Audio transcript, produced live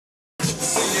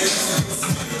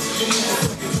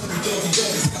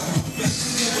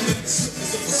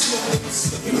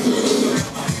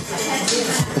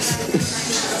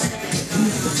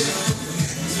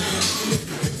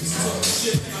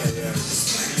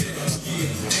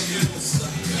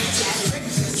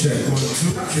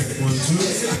2, check 1, 2.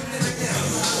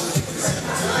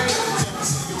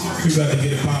 We got to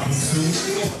get it popping soon.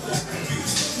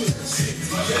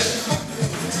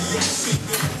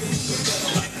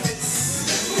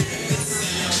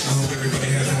 I hope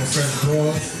everybody has on fresh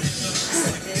drawers.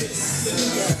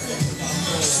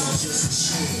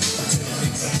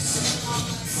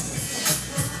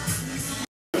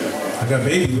 I got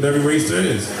babies with every race there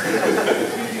is.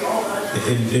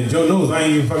 And Joe knows I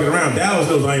ain't even fucking around. Dallas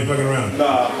knows I ain't fucking around.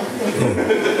 Nah.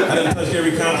 Yeah. I done touched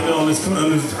every continent on this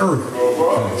earth.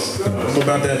 I'm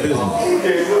about that business.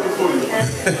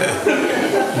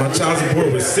 My child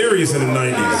support was serious in the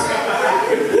 90s.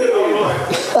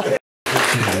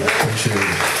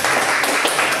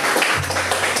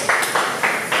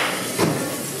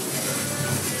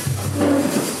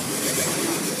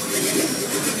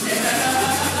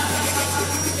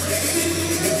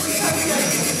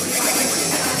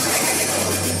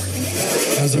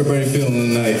 How's everybody feeling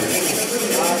tonight?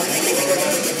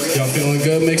 Y'all feeling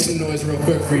good? Make some noise real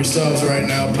quick for yourselves right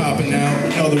now. Popping out. I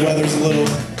know the weather's a little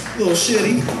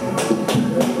shitty.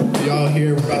 Y'all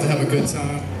here, we're about to have a good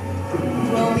time.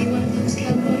 Roll me one of those,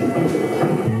 cowboy.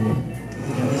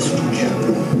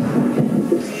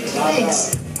 Thanks.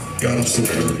 God, I'm so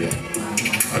arrogant.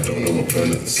 I don't know what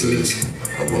planet this is.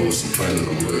 I roll with some planet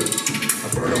I'm lit. I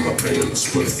burn out my pain in the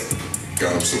split.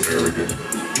 God, I'm so arrogant.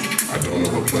 I don't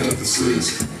know what planet this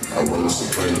is. I roll with some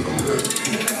planet I'm lit.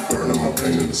 Burn out my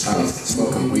pain in the split.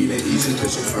 Smoking weed in Egypt,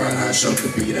 pitching fried hot, show the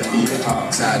beat, I eat it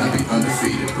hog tied, I be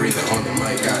undefeated, breathing on the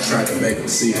mic, I tried to make them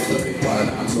see it, looking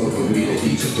blind, I'm smoking weed in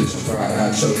Egypt, pitching fried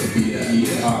hot, show the beat, I eat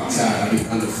it hog tied, I be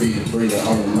undefeated, breathing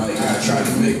on the mic, I tried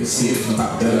to make them see it,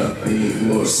 pop that up, I need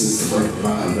more since the birth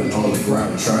line, been on the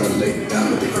ground, trying to make it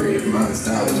down with the creative minds,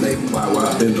 down and make it wow,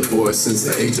 I've been the boy since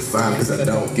the age of 5, cause I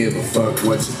don't give a fuck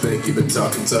what you think, you've been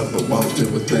talking tough, but won't do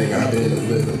a thing, I've been a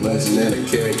living legend and a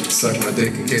king, suck my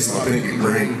dick in case my pinky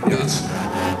ring.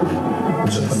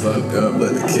 Shut the fuck up,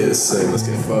 let the kids sing. Let's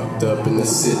get fucked up in the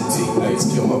city. Nights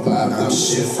kill my vibe, I'm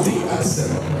shifty. I said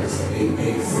my price ain't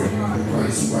free. The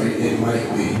price right, it might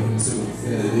be. To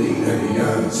infinity and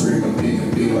beyond. Screaming,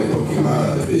 be like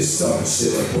Pokemon. The bitch talking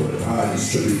shit like what the party's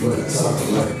trippy, but I'm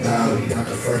talking like Dolly. Got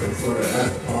the fucking for the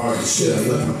after party. Shit, I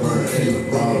left my burner in the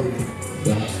robbery.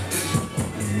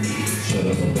 Shut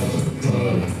up about the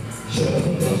party. Shut up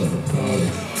about the party.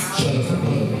 Shut up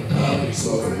about the party.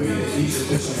 Smoking weed in Egypt,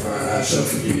 bitchin' fried. I shove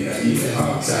the beat, I eat it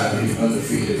hog tied, be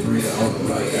undefeated, breathing on the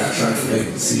mic. I try to make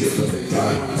them see it, but they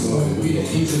die. Smoking weed in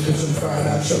Egypt, bitchin' fried.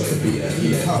 I shove the beat, I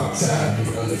eat it hog tied, be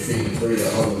undefeated, breathing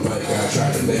on the mic. I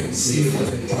try to make them see it, but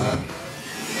they die.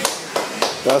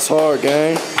 That's hard,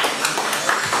 gang.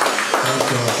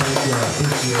 Thank you, I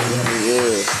appreciate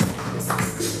Yeah.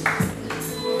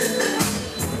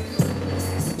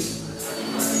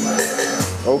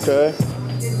 Okay.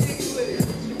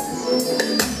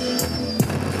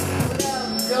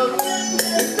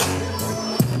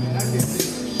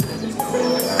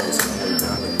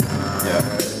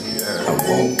 I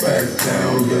won't back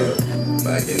down, yeah.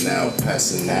 Backing out,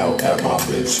 passing out at my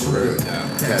bitch crib.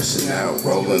 Cashing out,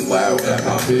 rolling loud at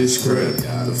my bitch crib.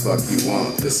 The fuck you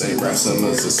want? This ain't rap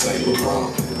summers, this ain't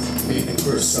LeBron. Eating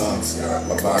croissants, got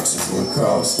my boxes with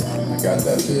cost. I got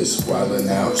that bitch wildin'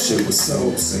 out, shit was so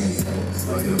obscene.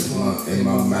 Like a blunt in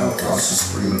my mouth, all she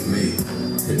scream at me.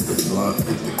 Hit the blunt,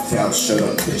 hit the couch, shut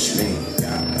up, bitch me.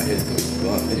 I hit the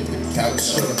blunt, hit the couch,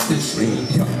 shut up, bitch me.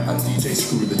 I DJ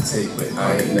screw the tape, but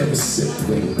I ain't never sip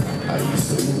lean. I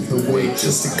used to move the weight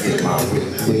just to get my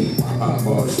whip clean. I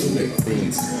bars to make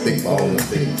fiends, big ball and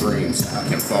big dreams. I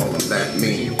can fall in that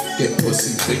mean, get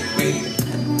pussy, big bean.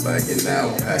 Backing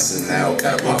out, passing out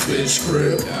at my bitch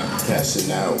crib.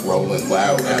 Cashing out, rolling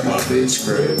loud at my bitch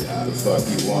crib. The fuck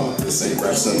you want? This ain't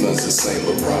rap summers, this ain't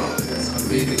LeBron.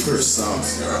 I'm eating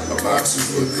croissants, my boxes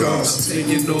with cost.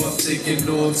 Taking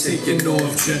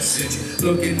off, dressing.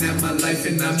 Looking at my life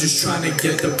and I'm just trying to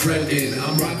get the bread in.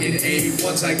 I'm rocking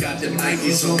A1s, I got the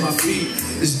Nikes on my feet.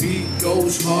 This beat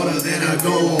goes harder than I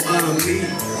go on lead.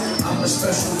 I'm a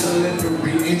special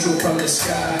delivery, angel from the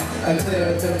sky. I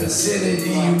clear the vicinity,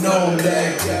 you know I'm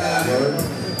that guy.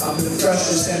 I'm the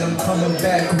freshest and I'm coming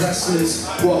back restless.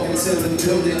 Walking to the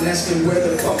building, asking where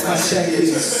the fuck my check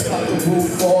is. Pop the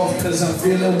roof off cause I'm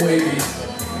feeling wavy.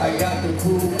 I got the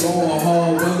crew going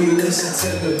hard when we listen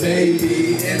to the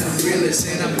baby. And I'm realist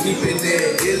and I'm keeping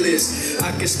it illest.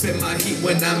 I can spit my heat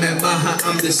when I'm at my high,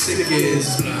 I'm the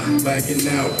sickest. Backing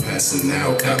out, passing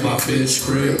out at my bitch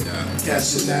crib.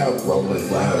 Cashing out,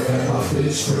 rolling loud at my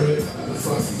bitch crib. The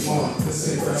fuck you want?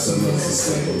 This ain't rap summers, this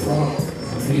ain't LeBron.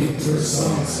 I'm eating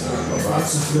croissants, my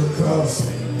boxes with cost.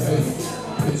 Hey,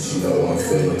 bitch, you know I'm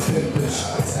feeling pimpish.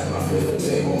 I tap my middle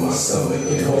name on my stomach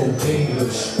in old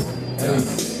English. Hey,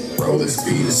 bro, this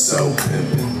beat is so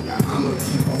pimpin'. I'ma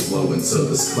keep on flowing till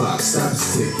this clock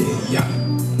stops ticking. Yeah.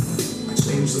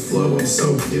 Change the flow, I'm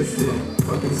so gifted.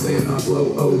 Fucking saying I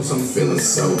blow O's, I'm feeling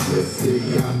so lifted.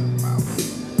 Yeah.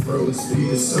 Bro, this beat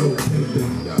is so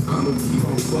pimpin'. Yeah. I'ma keep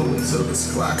on flowing till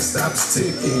this clock stops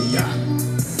ticking. Yeah.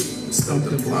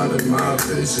 Something blinded my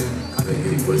vision. I think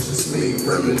he wishes me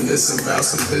reminiscing about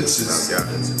some bitches.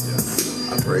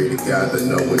 I pray to God that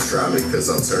no one try me, cause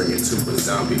I'll turn you to a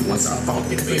zombie once I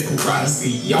fucking vaporize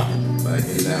the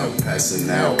Backing out, passing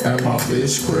out at my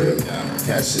bitch crib.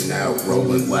 Cashing out,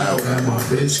 rolling loud at my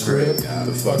bitch crib.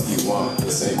 The fuck you want?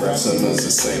 This ain't Rap Simmons,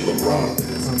 this ain't LeBron.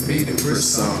 I'm beating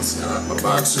croissants, my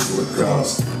boxers look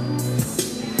Lacoste.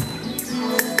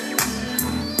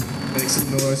 Make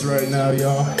some noise right now,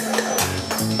 y'all.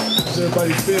 How's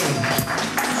everybody feeling?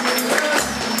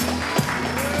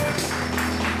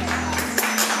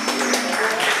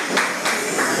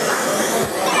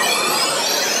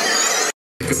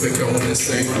 Been going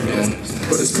insane,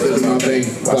 but it's spit in my vein.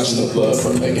 Watching the blood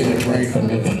from making it rain.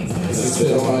 It's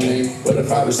spit on my name, but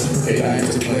if I reciprocate, I am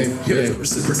to blame. Yeah,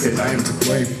 reciprocate, I am to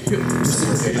blame.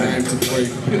 Reciprocate, I am to blame.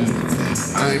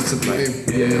 I am to blame.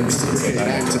 Yeah, reciprocate,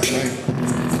 I am to blame.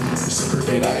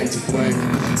 Reciprocate, I am to blame.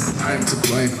 I am to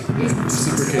blame.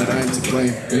 Reciprocate, I am to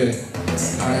blame. Yeah,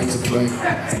 I am to blame.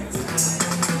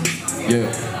 Yeah.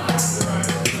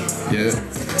 Yeah.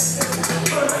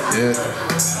 Yeah.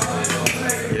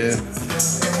 Yeah.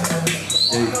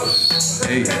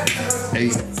 Hey. Hey.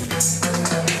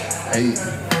 Hey.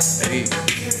 Hey.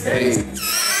 Hey.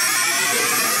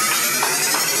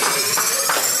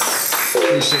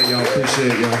 Appreciate y'all.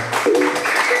 Appreciate y'all.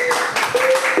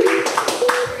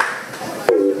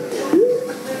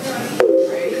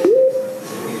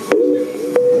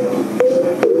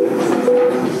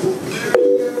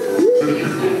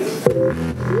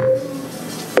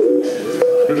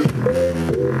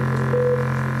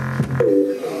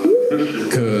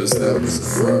 Cause that was a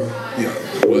front, yeah.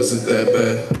 Wasn't that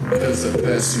bad? Cause I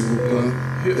passed you a blunt,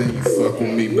 then you fuck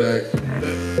with me back.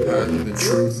 Hiding the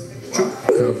truth,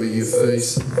 cover your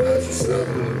face. I just stop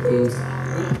in the booth,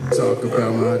 talk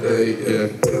about my day, yeah.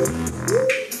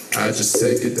 I just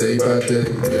take it day by day,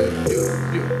 yeah.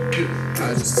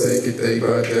 I just take it day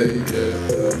by day, yeah.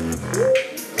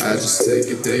 I just take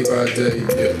it day by day,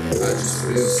 yeah. I just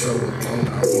feel so alone,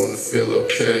 I wanna feel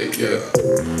okay, yeah.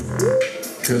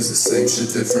 Cause the same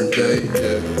shit different day,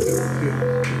 yeah.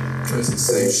 Cause the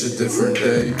same shit different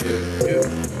day, yeah.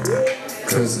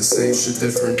 Cause the same shit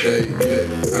different day, yeah.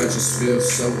 I just feel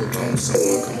so alone,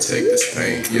 someone come take this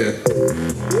pain, yeah.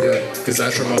 Yeah, cause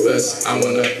I try my best, I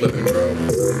wanna live and grow.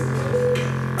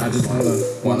 I just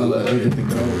wanna let everything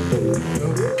go.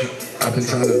 I've been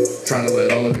trying to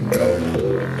let all of it go.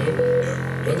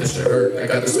 But this shit hurt, I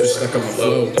got this bitch stuck on my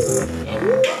flow.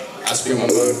 I speak my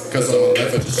mind, cause I'm on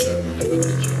life at the show.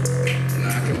 And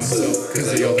I kill myself,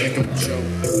 cause they all think I'm a joke.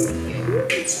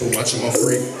 So watch them all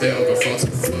freak, they don't go fall to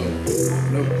the flow.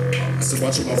 I said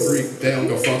watch them all freak, they don't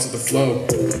go fall to the flow.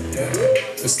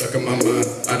 It's stuck in my mind,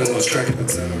 I done lost track of the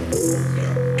time.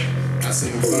 I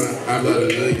see them fine, I've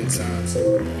lied 1,000,000 times.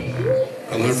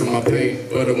 I learn from my pain,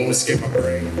 but it won't escape my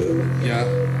brain. Yeah,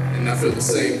 and I feel the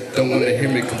same, don't wanna hear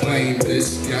me complain,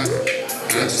 bitch, yeah.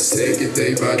 I just take it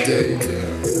day by day, yeah.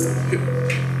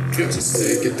 I just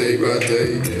take it day by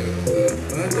day, yeah.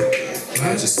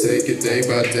 I just take it day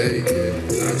by day,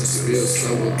 yeah. I just feel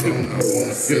so alone, I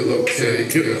wanna feel okay,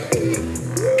 yeah.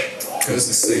 Cause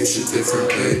the same shit different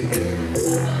day, yeah.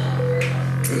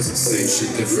 Cause the same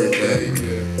shit different day,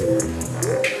 yeah.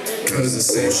 Cause the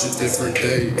same shit different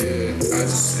day, yeah. I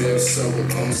just feel so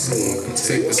alone, someone can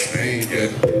take this pain,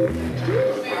 yeah.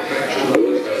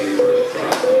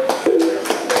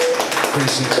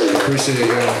 Appreciate it,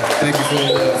 y'all. Thank you for the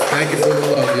love. Thank you for the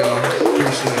love, y'all.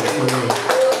 Appreciate it, for real.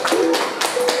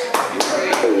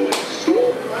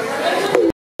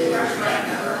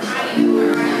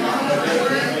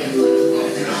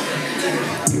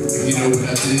 You know what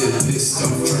I did, pissed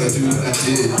off, trying to do what I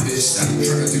did, bitch. I'm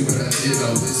trying to do what I did,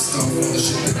 all this off, all the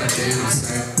shit that I did, I'm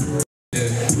saying. Yeah.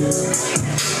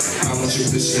 I want your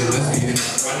bitch to let me in.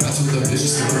 I told the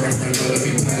bitches to bring her friend, but I be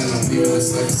planning on leaving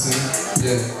this like a sin.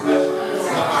 Yeah.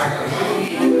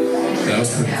 That was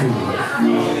pretty cool.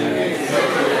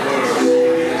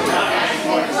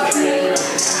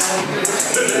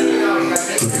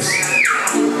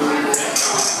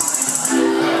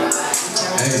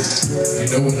 Hey, you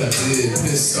know what I did?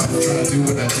 Pissed off, trying to do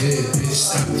what I did. Bitch,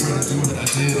 stop trying to do what I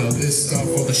did. All this stuff,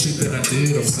 all the shit that I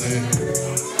did, I'm saying.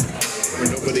 Where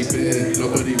nobody been,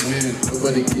 nobody win,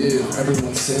 nobody give,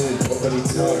 everyone sin, nobody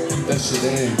talk, keep that shit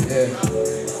in, yeah.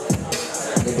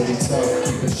 Nobody talk,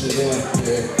 keep that shit in,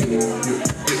 yeah.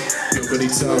 Nobody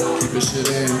talk, keep that shit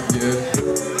in, yeah.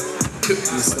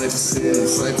 This life is sin,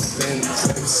 this life is sin, this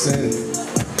life is sin.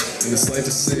 In this life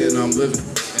is sin, I'm living,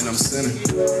 and I'm sinning,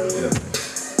 yeah.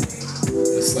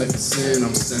 This life is sin,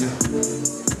 I'm sinning,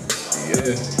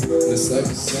 yeah. This life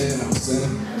is sin, I'm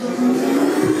sinning.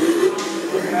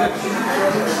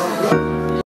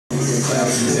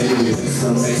 This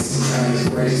one makes me kind of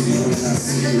crazy when I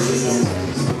see you with no,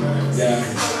 yeah.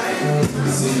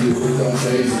 See you with no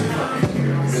face.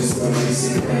 This one makes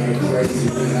me kind of crazy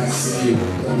when I see you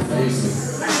with no face.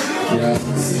 Yeah,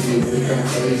 see you with no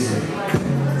face.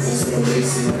 This one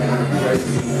makes me kind of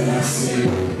crazy when I see you.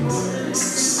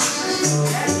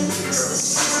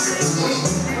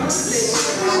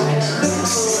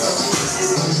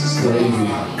 Crazy.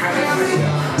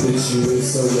 Bitch, you is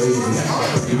so lazy.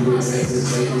 You would make her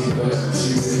baby, but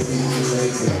she would be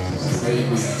lazy.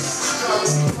 Baby,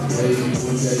 baby,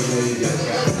 one day baby.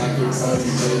 I could call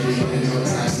you baby, and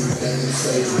I can never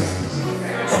say you.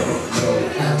 No,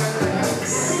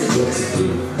 what to do?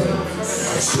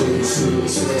 I should,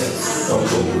 all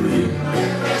over you.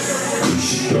 We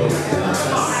should go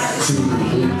to the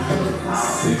loop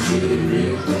and get it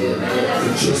real. The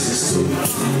justice too.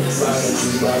 Why don't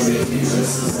you buy me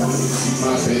just as long as you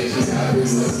my baby? I've been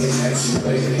looking at you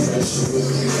lately, but you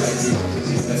looking at me.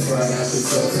 That's why I have to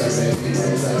talk that baby,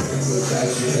 because I think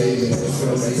without you, baby. That's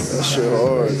what makes that shit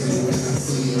hard. When I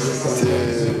see you with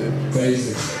that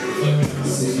crazy.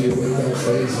 See you with that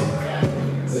crazy.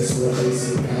 That's what makes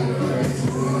it kind of crazy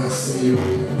when I see you.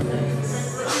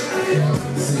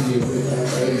 See you with that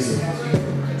crazy.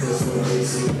 That's what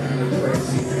makes it kind of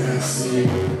crazy when I see you.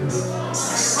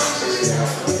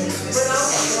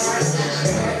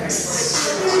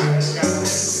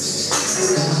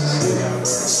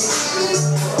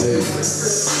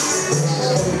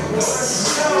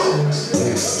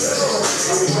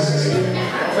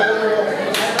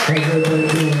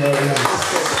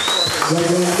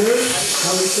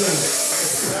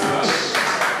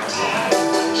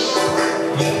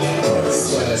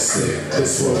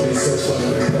 This will be so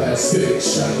fucking plastic.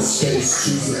 Shine the space,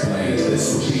 choose a plan. This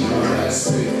will be my last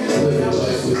pick. Live a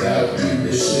life without you.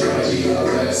 This shit might be my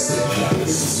last thing.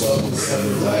 This is love is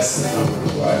everlasting. I'm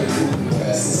required to move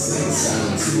past this thing.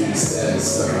 Silence to be status.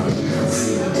 I'm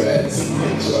feeling bad to be a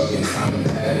drug and I'm an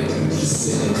addict. I'm just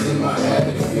sitting in my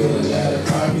attic, feeling out of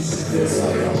pocket. Feels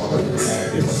like I'm heart attack.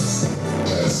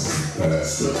 But I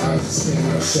just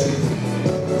cannot shake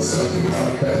it. Something my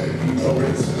back, you know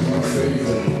it's in my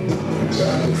favor.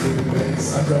 Got to do things,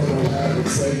 I don't know how to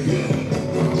take it.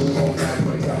 I'm on that,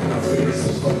 but got my face so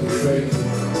fucking fake.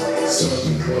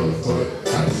 Something close, but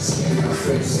I just cannot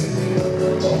face it.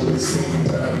 Always thinking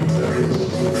about you, never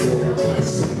looking for a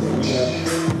place. Yeah,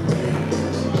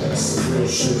 that's the real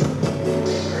shit.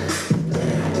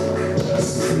 That's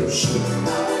the real shit.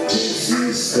 If you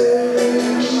stay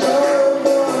in my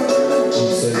mind, you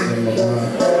say in my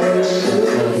mind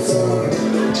all the time.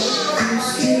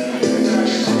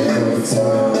 All the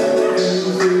time.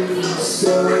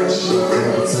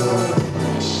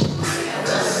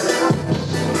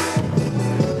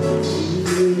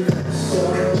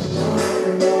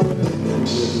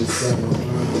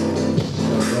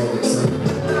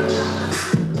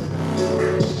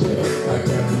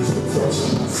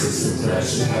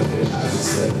 I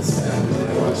just let this happen.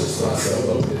 I just lost a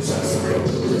little bitch. I just broke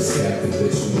the risk captain.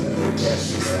 Bitch, you never catch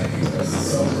you back. Because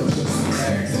it's all just an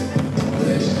acting.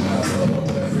 Living my love up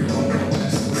every moment.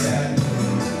 That's what's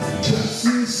happening. Just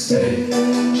you stay.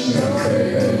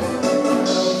 Okay,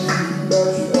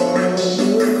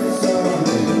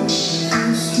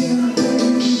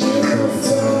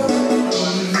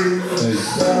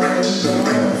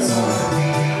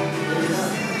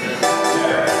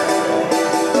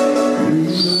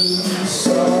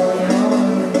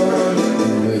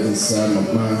 inside my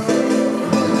mind,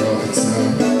 like all the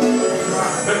time.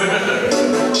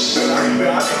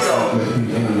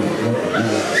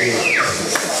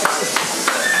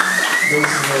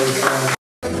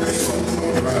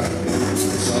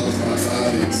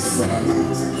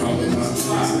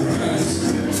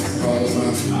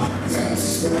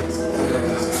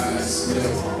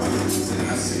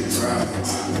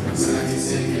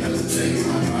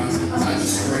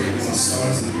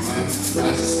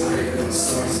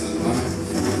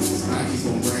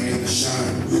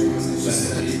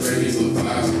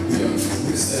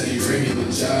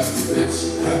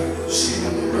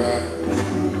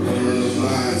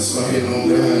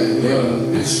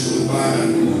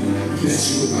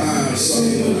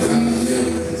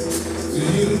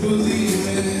 believe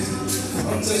it.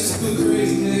 I'm destined for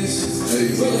greatness.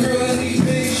 But girl, I need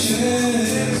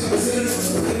patience.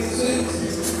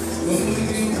 But when you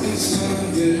get this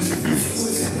time, yeah.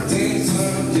 Damn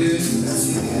time, yeah.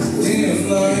 Damn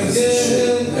life,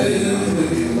 yeah.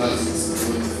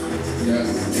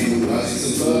 Ain't lots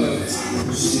of love.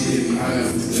 Shit, I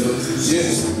am just,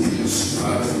 yes. I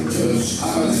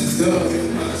just done.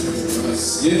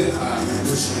 Yeah, I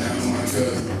push it down my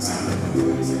gut.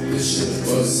 This shit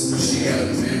bust. She got a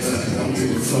man, but I don't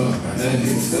give a fuck. I don't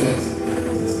give a fuck.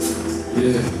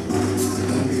 Yeah, I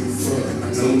don't give a fuck. I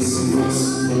know it's a must,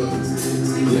 but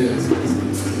yeah,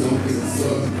 I don't give a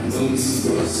fuck. I know it's a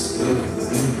must, but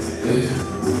yeah,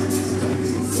 I don't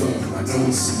give a fuck. I know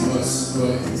it's a must,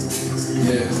 but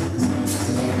yeah, I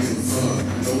don't give a fuck.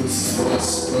 I know it's a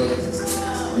must, but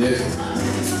yeah,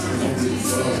 I don't give a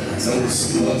fuck. I know it's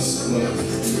a must, but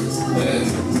yeah,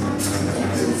 I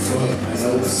don't give a fuck. I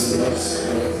know it's a must,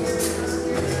 but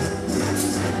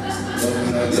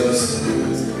loving that dust,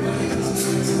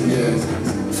 yeah,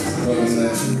 loving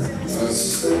that us.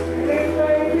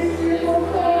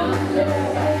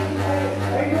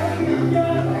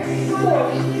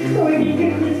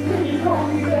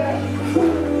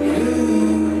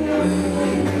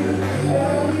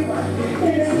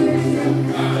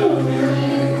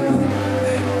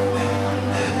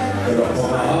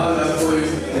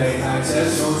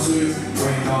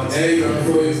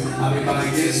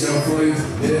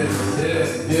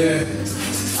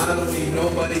 I don't need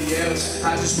nobody else,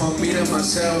 I just want me to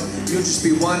myself. You just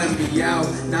be wanting me out,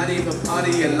 not even part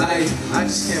of your life. I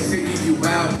just can't figure you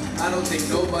out, I don't think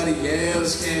nobody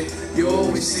else can. You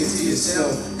always think to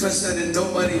yourself, cause that ain't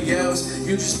nobody else.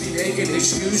 You just be making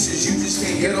excuses, you just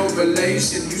can't get no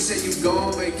relation. You say you go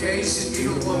on vacation,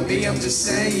 you don't want me, I'm just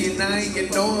saying. I ain't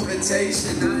get no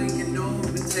invitation, I ain't get no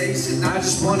invitation. I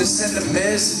just wanna send a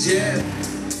message,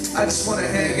 yeah. I just wanna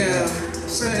hang out,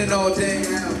 spend it all day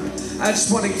out. I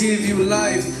just wanna give you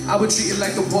life, I would treat you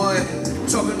like a one.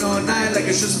 Talking all night like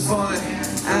it's just fun.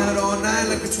 Out all night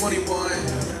like we're 21.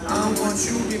 I don't want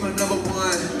you to be my number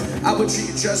one. I would treat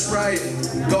you just right.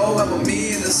 Go out with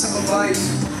me in the summer vibes.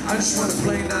 I just wanna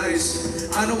play nice.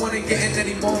 I don't wanna get in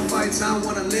any more fights. I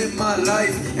wanna live my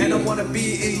life. And I wanna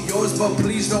be in yours, but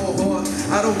please don't whore.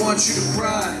 I don't want you to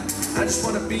cry. I just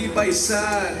wanna be by your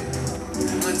side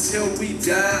until we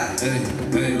die. Hey,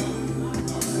 hey,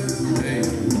 hey.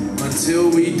 Until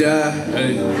we die.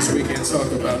 Hey, so we can't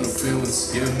talk about no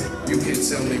feelings. Yeah, you can't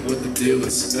tell me what the deal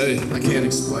is. Hey, I can't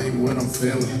explain what I'm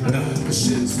feeling. This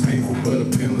shit is painful but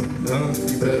appealing.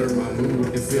 You better my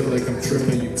mood. It feel like I'm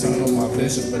tripping. You tunnel my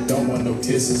vision, but don't want no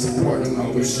kisses. A part of my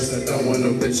wishes. I don't want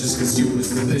no bitches, cause you was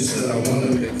the bitch that I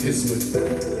wanna make kiss with.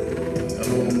 I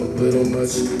know I'm a little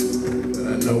much, but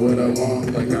I know what I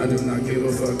want. Like I do not give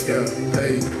a fuck. Yeah,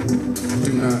 hey,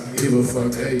 do not give a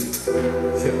fuck. Hey,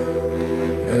 yeah.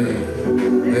 Hey,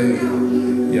 hey,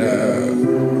 yeah,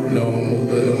 no, I'm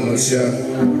a little much, yeah,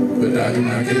 but I do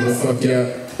not give a fuck, yeah.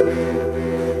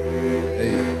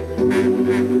 Hey,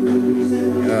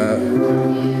 hey.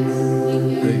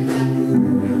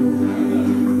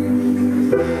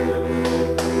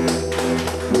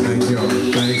 Thank y'all,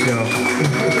 thank y'all.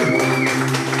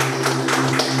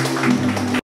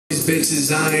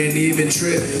 Bitches, I ain't even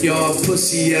trip. Y'all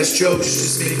pussy ass jokes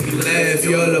just make me laugh.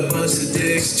 Y'all a bunch of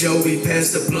dicks. Joey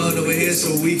passed the blunt over here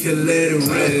so we can let it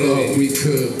rip. I thought we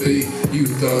could be, you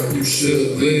thought you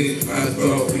should leave. I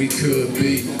thought we could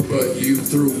be, but you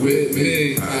through with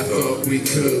me. I thought we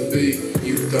could be,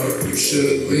 you thought you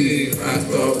should leave. I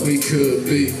thought we could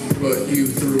be, but you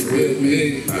through with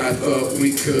me. I thought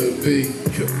we could be.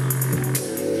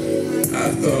 I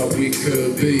thought we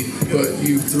could be, but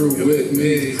you through with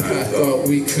me. I thought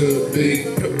we could be.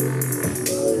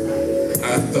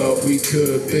 I thought we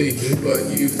could be, but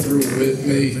you through with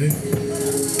me.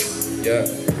 Yeah.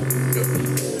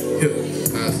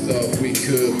 I thought we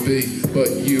could be, but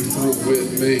you through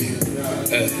with me.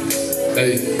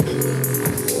 Hey.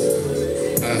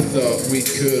 I thought we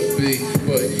could be,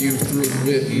 but you through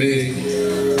with me.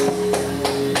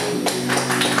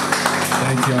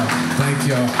 Thank y'all. Thank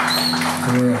y'all.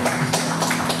 For real.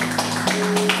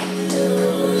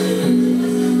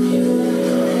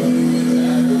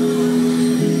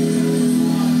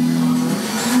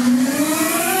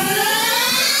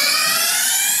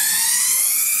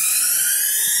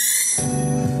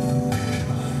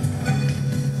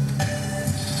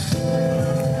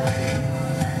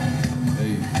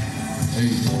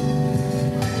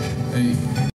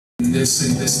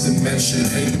 In this dimension,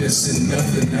 ain't missing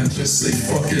nothing. I just say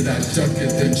fuck it, I duck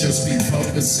it, then just be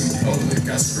public in public.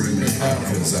 I scream it out,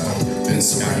 cause I've been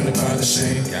surrounded by the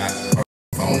shame. Got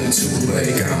fallen into a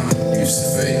lake. You used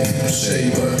to fade people's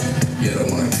shade, but yeah, I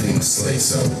wanna clean my slate,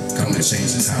 so come and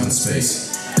change the time and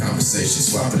space. Conversation,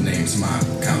 swapping names, my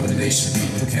combination beat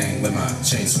Liu Kang, let my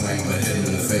chain swing, but hit him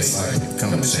in the face like,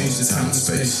 come and change the time and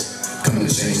space. Coming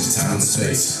to change the time and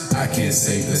space. I can't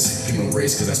save this human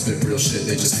race cause I spit real shit,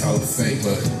 they just call it fake,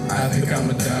 but I think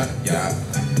I'ma die, yeah.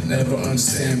 Never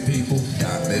understand people,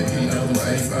 yeah, maybe another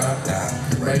life, yeah.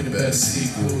 Write a better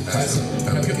sequel, as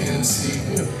I'm begin a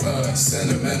sequel,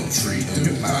 sentimental tree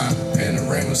through my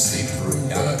panorama see through,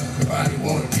 nobody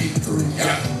wanna peek through,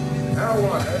 yeah.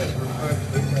 Marijuana is referred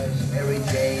to as Mary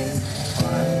Jane,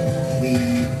 pot,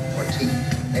 weed, or tea.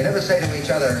 They never say to each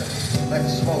other,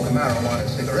 let's smoke a marijuana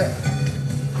cigarette.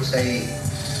 They say,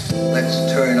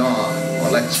 let's turn on,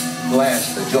 or let's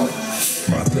blast the joint.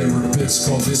 My therapist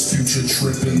called this future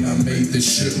tripping. I made this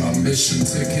shit my mission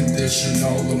to condition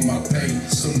all of my pain.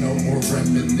 So no more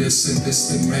reminiscing. This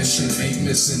dimension ain't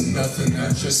missing nothing. I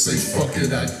just say fuck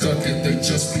it, I duck it. They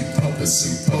just be puppets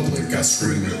in public. I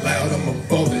scream it loud, I'm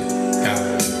above it. Yeah,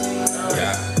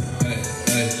 yeah, hey,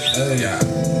 hey, hey, yeah,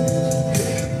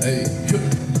 hey,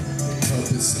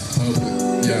 puppets in public.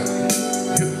 Yeah,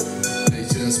 they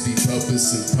just be puppets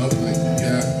in public.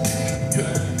 Yeah,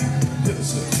 yeah.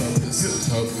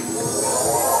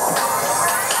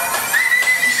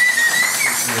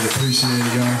 Appreciate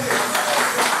it, y'all.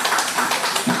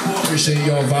 Appreciate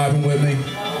y'all vibing with me.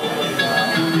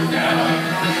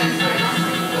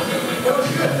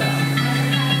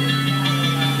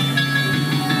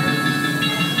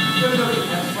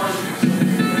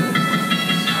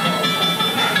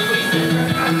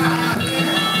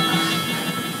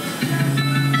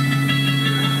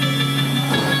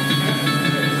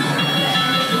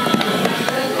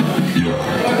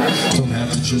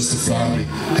 Justify me,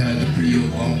 had to be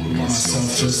alone with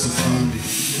myself, justify me,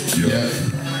 yeah,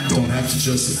 don't have to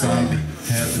justify me,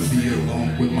 had to be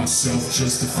alone with myself,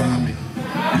 justify me,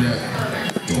 yeah,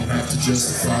 don't have to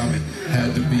justify me,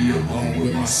 had to be alone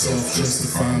with myself,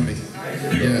 justify me,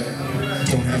 yeah,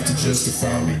 don't have to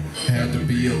justify me, had to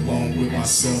be alone with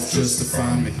myself,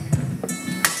 justify me,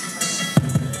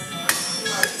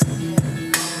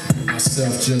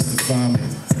 myself, justify me.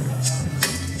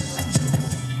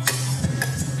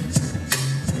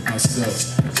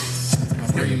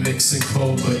 I'm remixing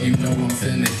cold, but you know I'm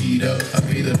finna heat up. I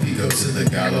beat the pico to the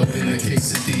gallo in the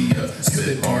quesadilla.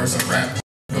 Spit bars, I rap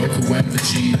Goku and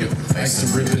Vegeta. Extra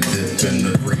ribbon dip in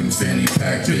the green fanny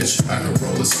pack, bitch. I can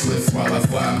roll a spliff while I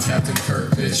fly, I'm Captain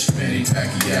Kirk, bitch. Manny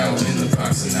Pacquiao in the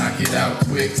box and knock it out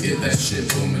quick. Hit that shit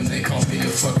booming, they call me a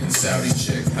fucking Saudi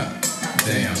chick.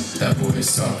 Damn, that boy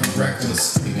is talking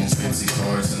reckless. He wants fancy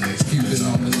cars and the Cuban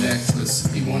on the necklace.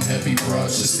 He want heavy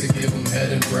bras just to give him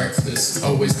head and breakfast.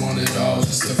 Always want it all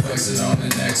just to flex it on the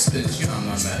next bitch. I'm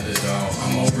not mad at all,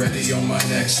 I'm already on my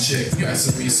next chick.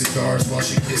 Passing me cigars while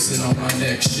she kissing on my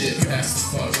neck shit. Pass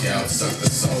the fuck out, suck the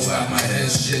soul out my head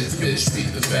shit. Bitch be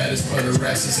the baddest, but her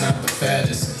ass is not the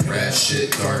fattest. Rad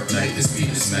shit, Dark Knight, this beat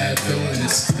is mad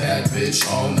villainous. Bad bitch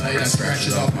all night, I scratch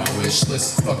it off my wish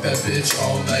list. Fuck that bitch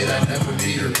all night, I never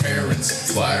meet her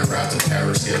parents. Fly her out to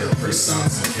Paris, get her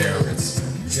croissants and carrots.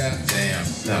 God damn,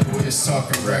 that boy is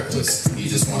talking reckless. He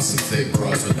just wants some thick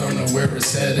bras, but don't know where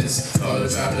his head is. Thought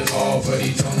about it all, but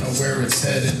he don't know where it's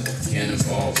headed.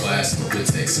 Cannonball blast, but it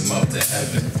takes him up to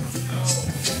heaven.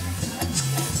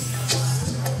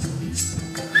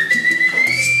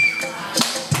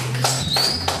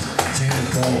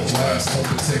 Cannonball blast,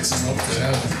 hope it takes him up to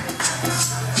heaven.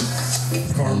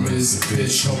 Karma is a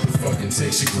bitch, hope it fucking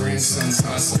takes your grandsons.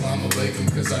 Assalamu alaikum,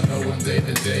 cause I know one day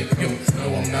to day.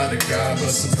 No, I'm not a god,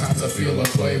 but sometimes I feel I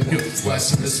play.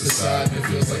 Blasphemous beside me,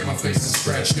 feels like my face is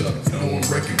scratched up. No one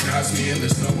recognized me and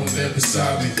there's no one there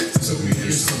beside me. So we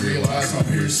years to realize my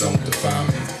peers don't define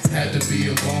me. Had to be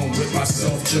alone with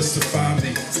myself, justify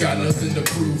me. Got nothing to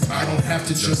prove, I don't have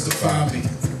to justify me.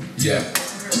 Yeah,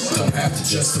 don't have to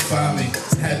justify me.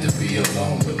 Had to be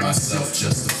alone with myself,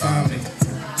 justify me.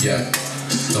 Yeah,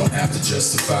 don't have to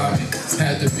justify me.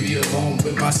 Had to be alone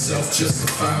with myself,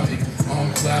 justify me. On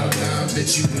cloud nine,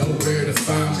 bitch, you know where to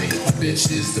find me.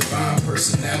 Bitch is divine,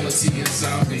 personality and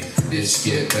zombie. Bitch,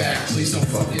 get back, please don't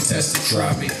fucking test to try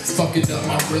me. Fucking up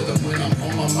my rhythm when I'm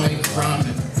on my mic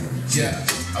rhyming. Yeah,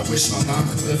 I wish my mom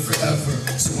could live forever.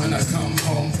 So when I come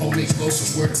home, hold me close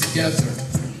and work together.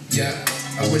 Yeah,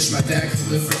 I wish my dad could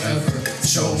live forever.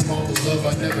 Show him all the love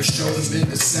I never showed him in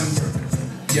December.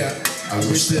 Yeah, I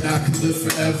wish that I could live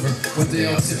forever. One day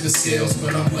I'll tip the scales,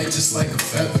 but I'm light just like a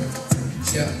feather.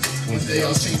 Yeah, one day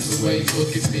I'll change the way you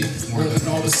look at me. More than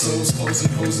all the souls, clothes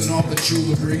and hoes and all the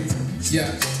jewelry.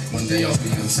 Yeah, one day I'll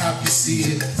be on top, you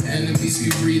see it. Enemies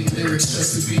be reading lyrics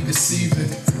just to be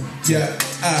deceiving. Yeah,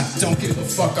 I don't give a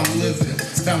fuck, I'm living.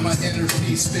 Found my inner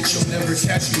peace, bitch, you'll never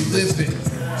catch me living.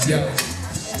 Yeah,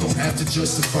 don't have to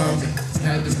justify me.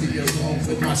 Had to be alone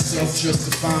with myself just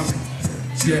to find me.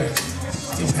 Yeah,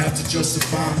 don't have to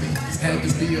justify me. Had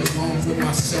to be alone with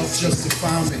myself just to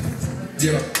find me.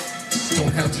 Yeah,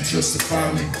 don't have to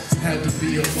justify me. Had to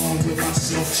be alone with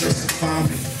myself just to find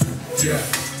me. Yeah,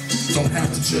 don't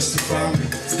have to justify me.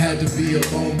 Had to be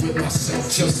alone with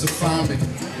myself just to find me.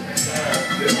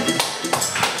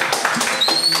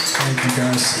 Thank you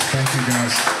guys. Thank you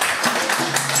guys.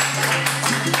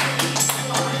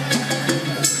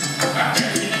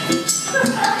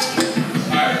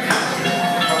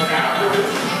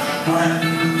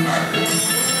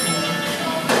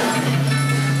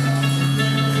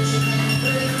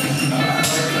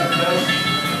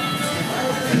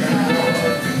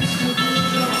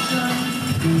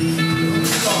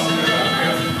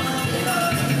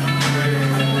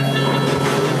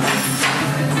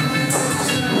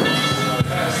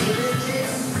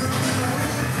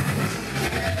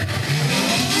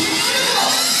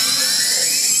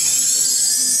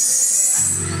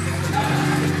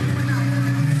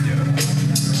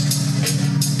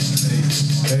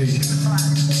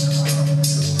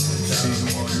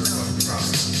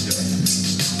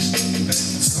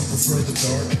 Some prefer the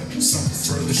dark, some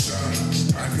prefer the shine.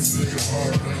 I can feel your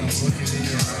heart when I'm looking in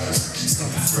your eyes. Some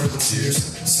prefer the tears,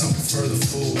 some prefer the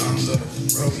fool. I'm the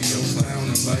rodeo clown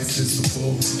and life is the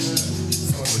bull.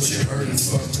 Fuck what you heard and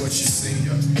fuck what you seen.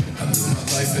 I live my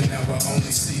life and now I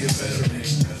only see a better me.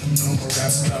 No more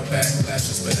raps without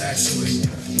backlashes, but actually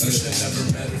wish I never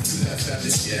met her through that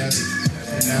fetish gabby.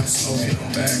 And now I'm smoking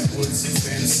on backwoods and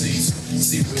fantasies.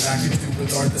 See what I can do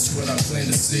with art, that's what I plan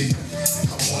to see.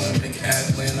 I wanna make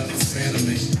Atlanta a fan of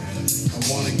me. I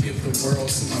wanna give the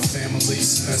world to my family.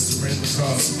 Semester in the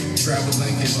cost,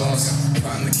 traveling, get lost.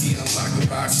 Find the key, unlock the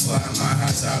box, fly in my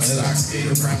high top socks. Skate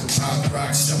around with pop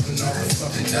rocks, jumping off the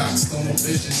fucking docks. No more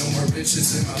vision, no more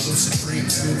bitches in my lucid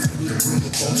dreams. Move through the room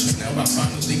of vultures, now I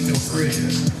finally feel free.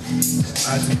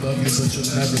 I do love you, but you'll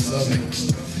never love me.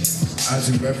 I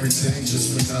do everything just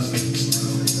for nothing.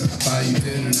 I buy you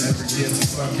dinner, never get to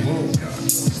fucking.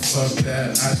 Fuck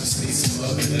that, I just need some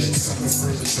loving. Some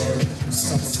prefer the dark,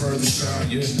 some prefer the shine.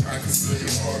 Yeah, I can feel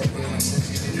your heart when I'm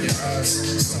looking in your eyes.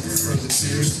 Some prefer the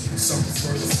tears, some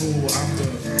prefer the fool. I'm the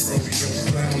rodeo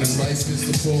clown and life is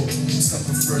the bull. Some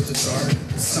prefer the dark,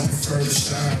 some prefer the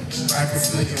shine. I can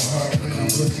feel your heart when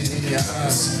I'm looking in your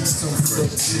eyes. Some prefer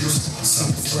the tears,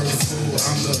 some prefer the fool.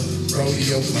 I'm the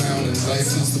rodeo clown and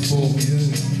life is the bull.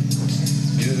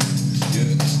 Yeah.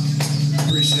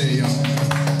 Appreciate y'all.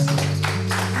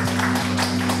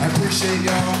 I appreciate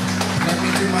y'all. Let me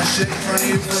do my shit in front of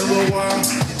you for a little while.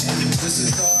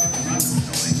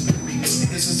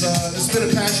 It's been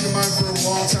a passion of mine for a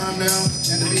long time now,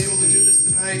 and to be able to do this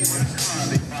tonight,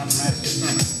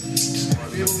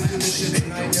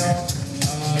 y'all.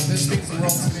 This means the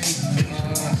world to me.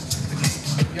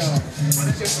 Yo,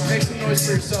 make some noise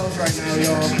for yourselves right now,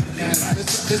 y'all. Man,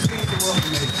 this means the world to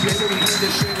me. Be able to do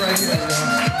this shit right here,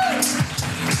 y'all.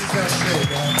 This is that shit,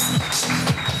 y'all.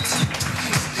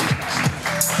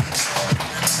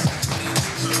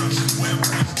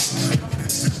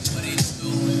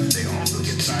 They also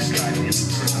get sidetracked into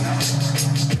personality.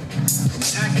 From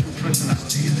attacking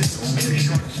personality is only a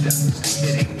short step to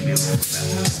hitting below the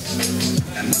belt.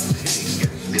 And once the hitting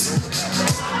gets below the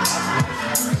belt,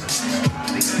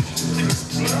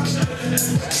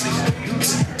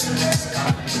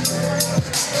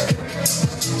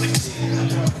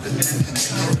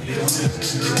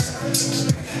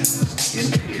 in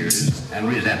tears and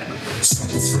resentment. Some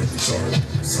prefer the dark,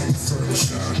 some prefer the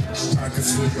shine. I can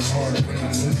feel your heart when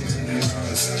I'm looking in your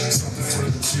eyes. Some prefer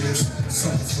the tears,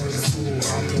 some prefer the fool.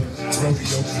 I'm the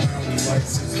rodeo clown and life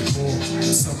is the bull.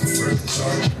 Some prefer the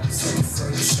dark, some prefer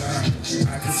the shine.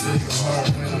 I can feel your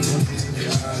heart when I'm looking in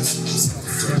your eyes. Some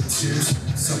prefer the tears,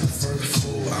 some prefer the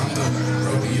fool. I'm the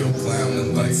rodeo clown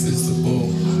and life is the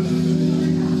bull.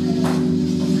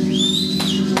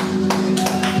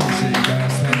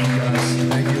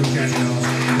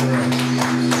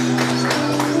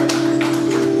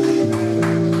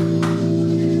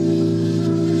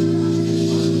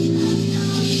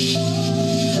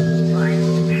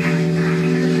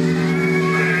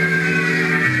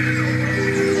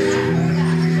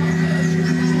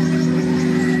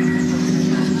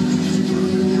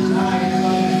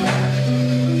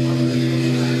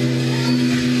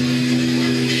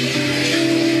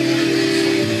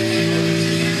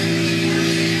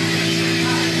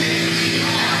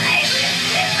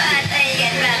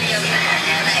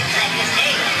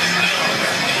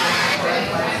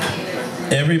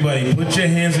 Everybody, put your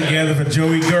hands together for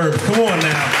Joey Gerb. Come on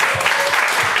now.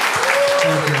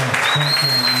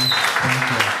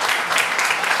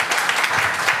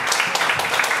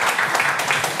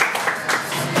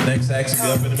 Next act will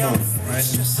be up in the moment, right?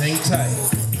 Hang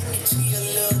tight.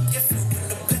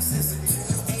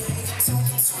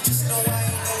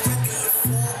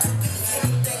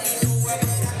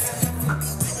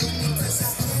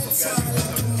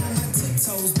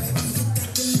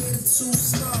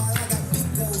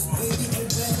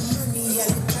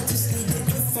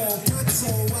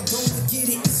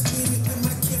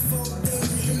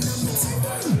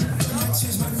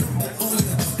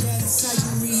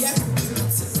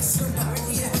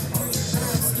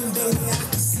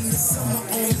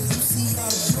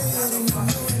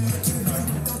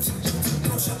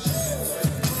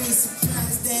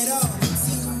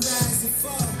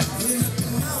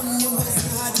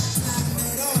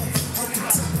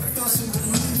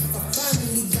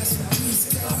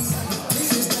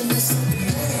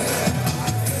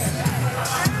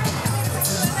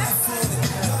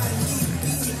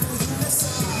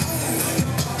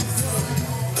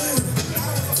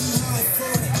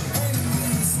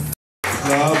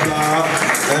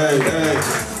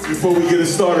 Before we get it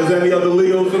started, is there any other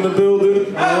Leos in the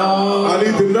building? I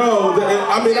need to know.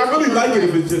 I mean, I really like it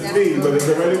if it's just me, but is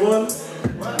there anyone?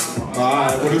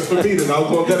 Alright, well it's for me then. I was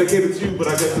going to dedicate it to you, but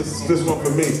I guess this one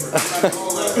for me.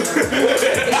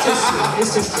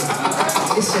 It's just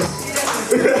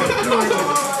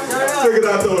Figured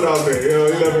I'd throw it out there, you know,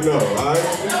 you never know, alright?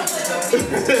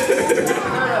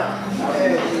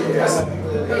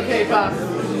 okay, Pop.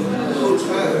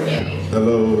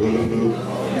 Hello.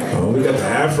 Oh, we got the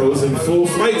afros in full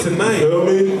flight tonight. You know what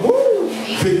I mean? Woo!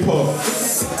 Big pop.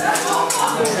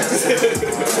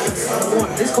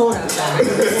 It's cold outside.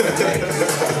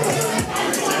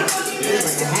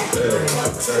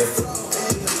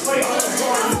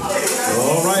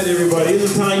 All right, everybody.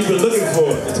 It's the time you've been looking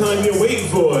for. The time you've been waiting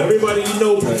for. Everybody you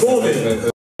know performing.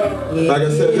 Like I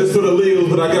said, this for the Leos,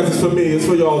 but I guess it's for me. It's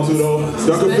for y'all too, though.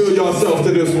 Y'all can feel yourself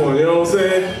to this one. You know what I'm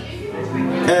saying?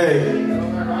 Hey.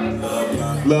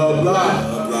 Love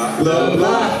life, love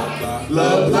life,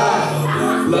 love life,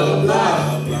 love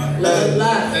life, love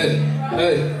life.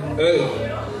 Hey.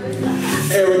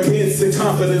 Arrogance and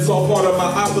confidence all part of my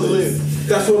opulence.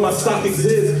 That's where my stock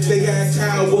exists. They ask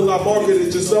how will I market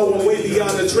it? Just know I'm way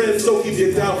beyond the trend. So keep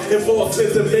it down and false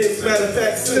sentiments. Matter of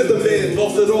fact, sentiment.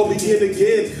 Lost it all, begin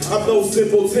again. I'm no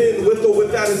simpleton. With or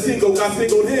without a single, I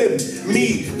singled him.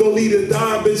 Me, don't need a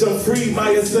dime, bitch, I'm free.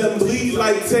 My assembly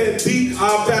like 10 feet.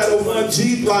 I battle one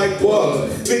Jeep like what?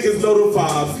 Niggas know the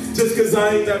vibes. Just cause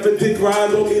I ain't never dick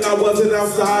ride don't mean I wasn't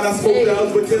outside. I spoke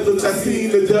down with killers. I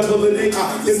seen the devil in it.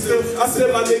 I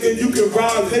said, my nigga, you can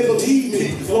ride. They believe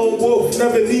me. Lone wolf.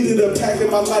 Never needed a pack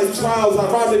in my life trials.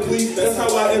 Ironically, that's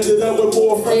how I ended up with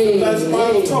more friends than last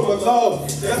trials. Talk with love.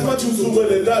 That's my juice in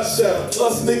a nutshell.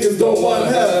 Us niggas don't want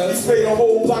hell. You spray a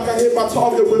whole block, I hit my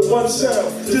target with one shell.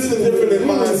 Just a different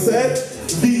mindset.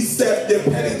 V-step, your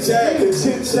petty jack, and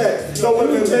chit-chat. No one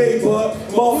can made, but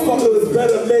motherfuckers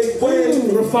better make way.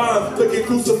 Refined, looking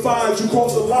crucified, you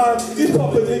cross the line. These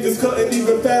puppet niggas couldn't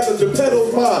even fathom your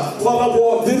pedals mine. While I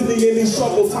walk Disney in these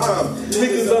troubled times.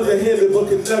 Niggas underhanded, but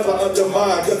can never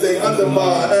undermine, cause they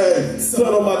undermine. Hey,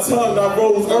 son on my tongue, I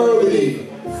rose early.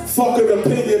 Fuck an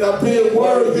opinion, I've been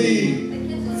worthy.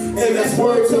 And that's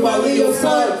word to my Leo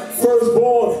son.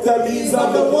 Firstborn, that means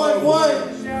I'm the one.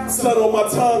 Sun on my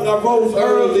tongue, I rose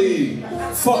early.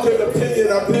 Fucking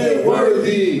opinion, I've been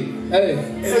worthy. Hey.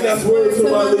 And that's word to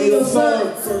my Leo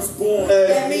son. Firstborn, hey.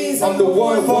 That means I'm the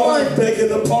one. Begging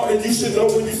the pardon, you should know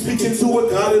when you're speaking to a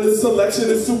god in the selection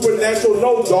is supernatural,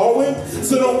 no Darwin.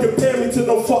 So don't compare me to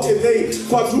no fucking name.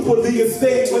 Quadruple the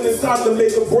estate when it's time to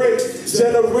make a break.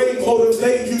 Generate,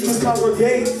 motivate, you just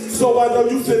congregate. So I know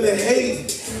you finna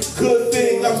hate. Good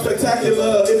thing, I'm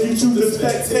spectacular if you choose to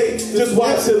spectate. Just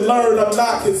watch and learn, I'm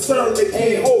not concerned. They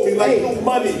can't hold me like new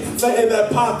money, letting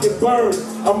that pocket burn.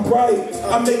 I'm bright,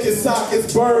 I make your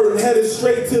sockets burn. Headed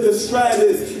straight to the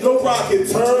stratus, no rocket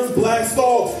turns. Black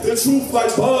star, the truth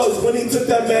like Buzz when he took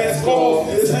that mask off.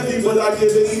 It's heavy but I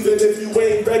give it even if you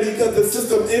ain't ready. Cause the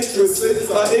system interested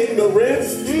by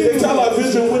ignorance. They tell our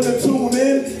vision when to tune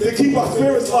in. They keep our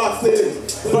spirits locked in.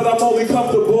 But I'm only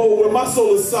comfortable when my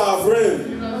soul is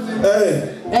sovereign.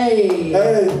 Hey.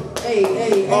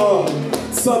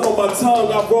 Sun on my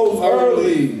tongue, I rose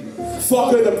early.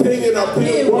 Fuck an opinion, I've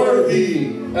been worthy.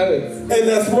 And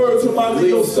that's word to my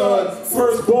Leo son.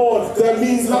 Firstborn, that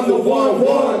means I'm the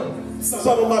one.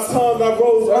 Sun on my tongue, I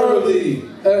rose early.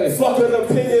 Fuck an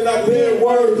opinion, I've been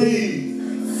worthy.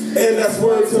 And that's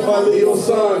word to my Leo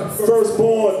son.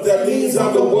 Firstborn, that means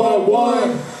I'm the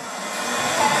one.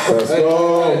 Let's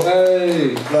go.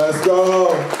 Let's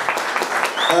go.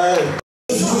 We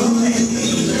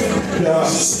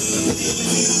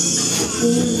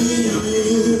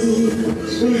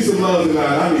need some love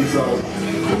tonight. I need some.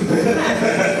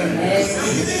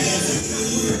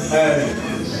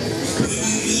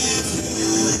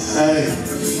 Hey,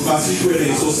 my secret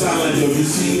ain't so silent, yo. You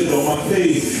see it on my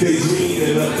face. They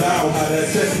dreaming about how that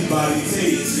sexy body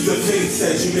tastes. The face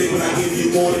that you make when I give you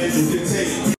more than you can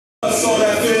take. I saw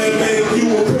that fear make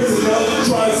you a prisoner,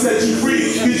 trying to set you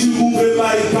free, get you moving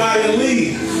like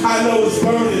violin. I know it's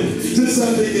burning, just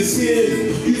under your skin.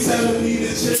 You telling me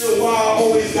to chill while I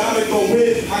always gotta go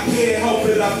in. I can't help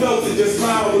it, I felt it, your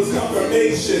smile was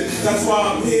confirmation. That's why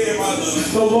I'm here, my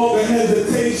love, no longer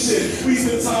hesitation. We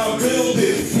spend time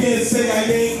building, can't say I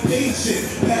ain't patient.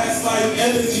 Past life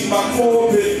energy, my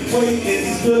core been waiting,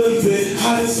 these feelings been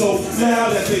hot so now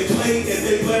that they play and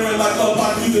they blaring like a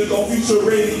my music on future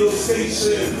radio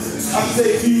station. I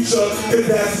say future, if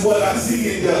that's what I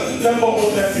see in ya. Never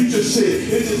on that future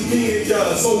shit, it's just me and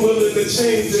ya. So willing to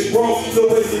change and grow the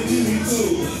way you need me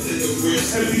to.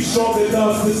 And be strong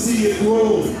enough to see it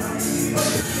grow.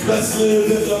 Let's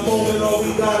live in the moment, all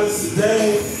we got is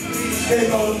today.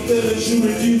 Ain't all the feelings you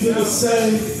refusing to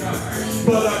say.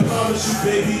 But I promise you,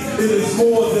 baby, it is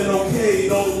more than okay,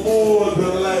 no more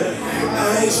than like.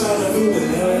 I ain't trying to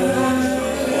ruin that.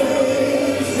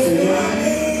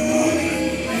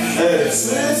 Hey, I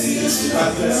swear I see the true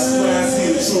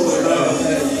love.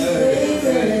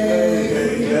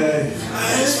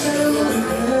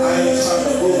 I ain't trying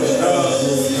to ruin love.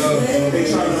 They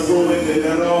trying to ruin it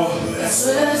at all. That's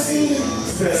what I see.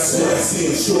 That's what I see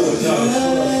the true love.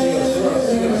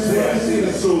 That's what I see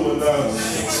the true love.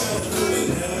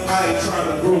 I ain't trying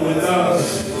to ruin love.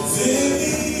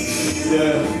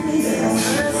 Yeah.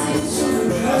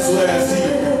 I swear I see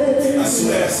it. I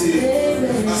swear I see it.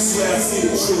 I swear I see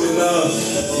the true love.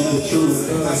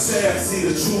 I swear I see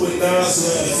the true love. I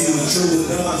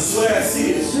swear I see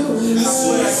it. I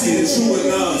swear I see the true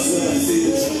love.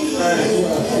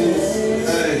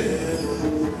 Hey.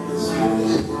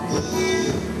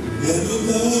 Let me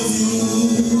love you.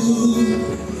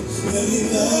 Let me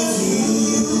love you.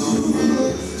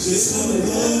 Just wanna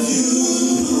love you.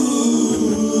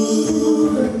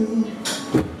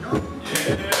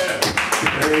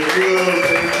 Thank you.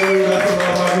 That's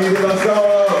all I need. Let's go.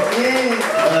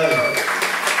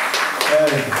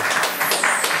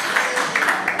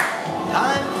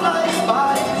 Time flies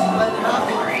by, but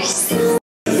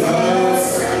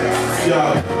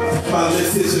my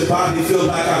lips hit your body, feel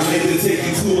like I'm made to take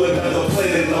you to another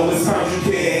planet. No, it's time you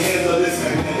can't handle this.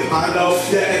 I know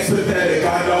you're ex-pathetic. I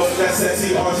know that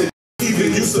sexy arch.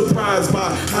 Even you surprised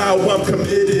by how I'm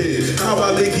committed. How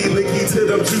I licky to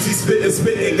them juicy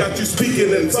spitting, got you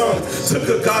speaking in tongues. Took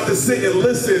a God to sit and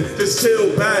listen, just chill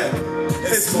back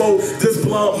and smoke this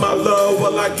blunt, my love.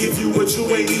 While I give you what you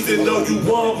ain't even know you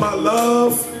want, my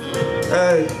love.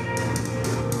 Hey,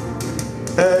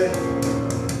 hey.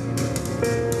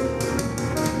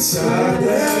 Sade,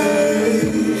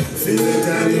 feel it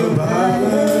down your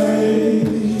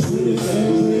body.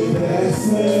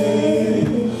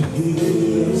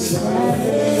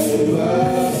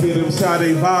 Feel them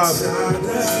Sade vibes.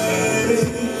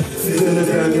 Feel it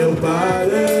down your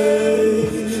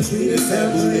body. Sweetest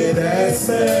temple that's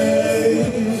me.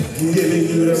 Giving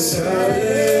you the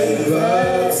Sade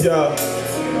vibes. Yeah.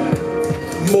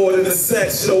 More than a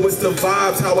sex show, it's the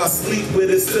vibes. How I sleep with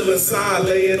it still inside.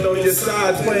 Laying on your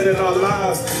side, planning our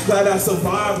lives. Glad I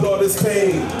survived all this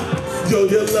pain. Yo,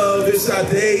 your love is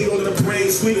Sade on the brain,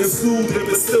 sweet and soothing,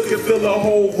 but still can fill a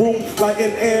whole room like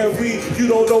an airy. You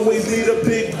don't always need a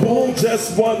big boom,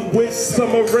 just one wish,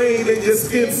 summer rain and your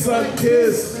skin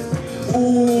sun-kissed.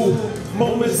 Ooh,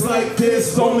 moments like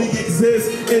this only exist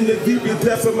in the deepest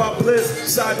depth of my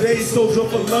bliss. Sade, soldier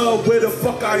for love, where the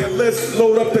fuck I enlist.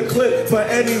 Load up the clip for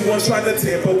anyone trying to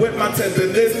tamper with my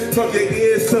tenderness. From your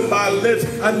ears to my lips,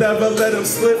 I never let them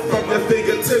slip from your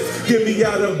fingertips. Give me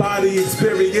out-of-body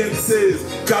experiences.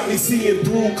 Got me seeing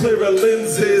through clearer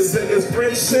lenses. And this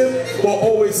friendship will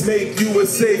always make you a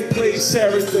safe place.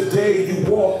 Cherish the day you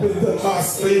walk into my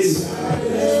space.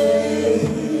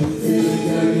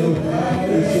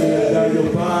 Down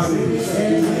your body.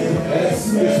 That's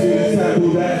me.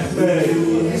 Taboo, that's me.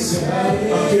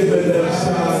 I'm giving them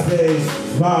Sade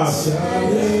vibes.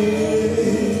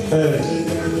 Hey.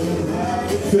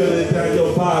 Feel it down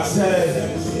your box head.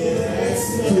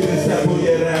 Sweetest taboo,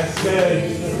 yeah, that's me.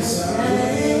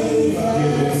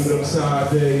 Giving them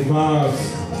Sade vibes.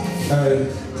 Hey.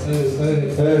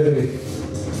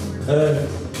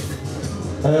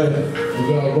 Hey. We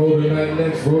got roll tonight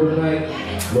next, roll tonight.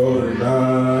 Roll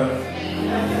tonight.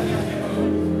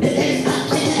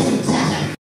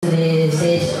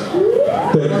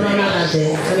 Thank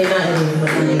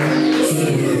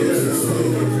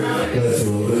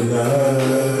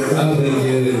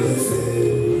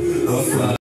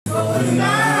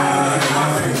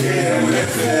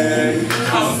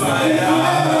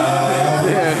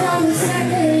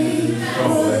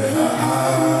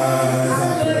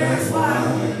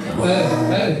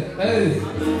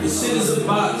This shit is a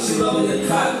bop, she loving the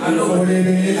cop. I know what it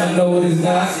is, I know what it's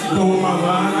not. You know what my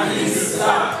line, I need to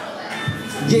stop.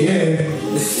 Yeah.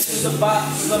 This shit is a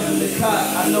bop, she loving the cop.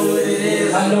 I know what it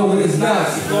is, I know what it's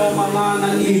not. You go on my line,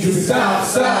 I need you to stop,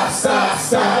 stop, stop,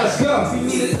 stop. Let's go. We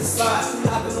meet at the spot,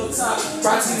 hopping on top.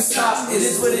 Brought you to stop, it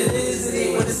is what it is, it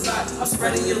ain't what it's not. I'm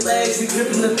spreading your legs, we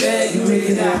gripping the bag, you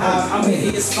making that hop. I'm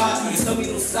hitting your spot, you tell me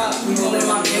don't stop. We rolling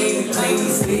my game, we playing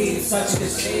these games. Touching the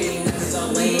shade, that's so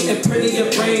lame. And pretty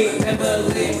your brain, never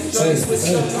lame. Trying to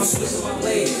switch up, I'm switching my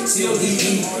lane.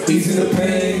 CODE, easy the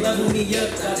pain. Level me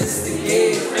up, now this is the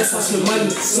game. That's what's your money,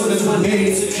 so does my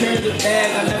name. Securing the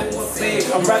bag, I never want fame.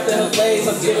 I'm wrapped in her legs,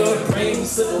 I'm giving her brain. We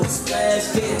slipping with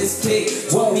splash, getting this cake.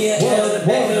 Want me at L, the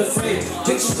back of the frame.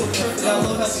 Picture so perfect, I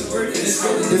love how she worked it. It's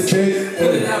really this big.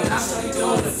 Put it out, now how you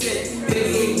doing the fit.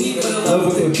 Baby ain't me, but I love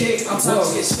with the kick. I'm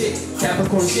touching your shit,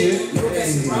 Capricorn shit. You got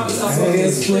some problems, I'm fucking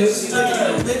this split. She looking at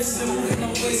her lips and moving on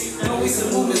waist. No waste of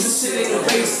movements, this shit ain't a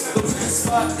race. The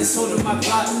spot is holding my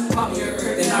block. Pop your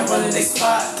earth and I run in they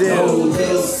spot. No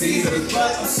little Caesar,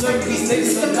 but I'm serving these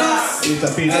niggas a lot.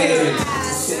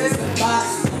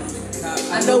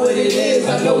 I know what it is,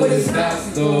 I know what it's not.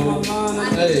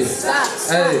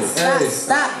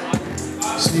 Stop.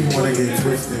 She wanna get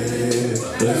twisted.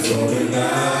 Let's go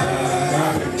tonight.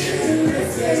 I've been getting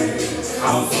lifted.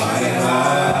 I'm flying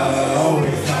high,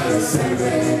 always trying to save it.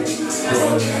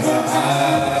 Rolling her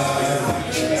eyes.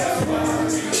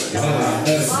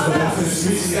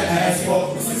 Reaching the asphalt.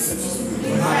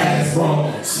 My ass wrong.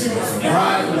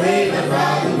 Ride the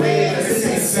wave, this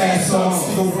ain't a sad song. She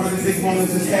gon' run and take one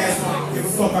with this ass. Give a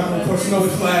fuck, I don't push no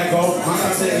flag off. I'm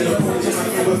not saying the point, I'm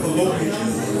not with the local.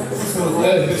 I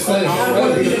don't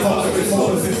wanna be the cause of this whole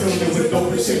position with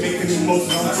dope and shit, making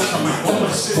emotion. I'm talking my own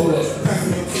shit.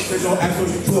 Passing me a kick, they don't ask what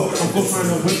you talk. I'm gon' find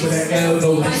a whip with that L,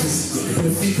 no license.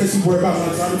 Because you worry about my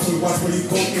time, so you watch where you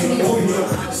go, and you over here.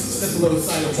 That's a little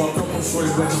side of walk up on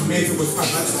shorty, but you made it with time.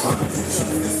 I just find it.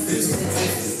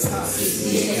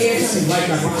 She like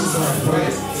that, I'm just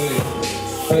like,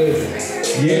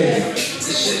 yeah.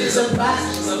 This shit is a bop.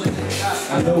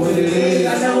 I know what it is, I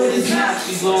know what it's not.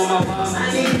 She's blowing my mind. I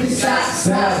need you to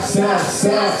stop.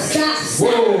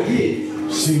 Whoa, yeah.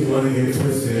 She wanna get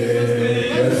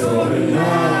twisted. That's all the night.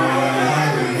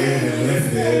 I can get it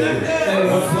lifted.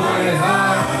 I'm flying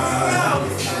high.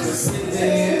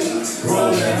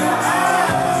 Rolling her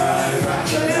eyes.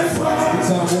 That's why.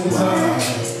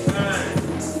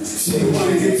 She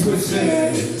wanna get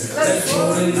twisted. Let's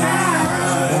roll the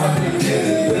night. I can get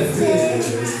it lifted.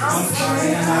 I'm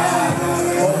flying high.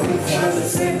 Always trying to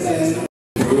sing it.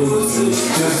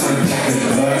 Just like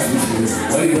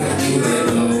why you gotta do that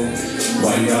though?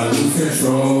 Why you gotta lose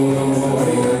control? Why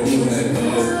you gotta do that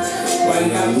though? Why you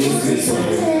gotta lose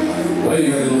control? Why you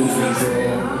gotta lose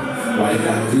control? Why you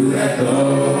gotta do that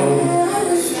though?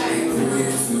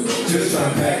 Just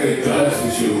tryna pack a dust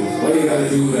with you. Why you gotta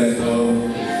do that though?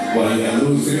 Why you gotta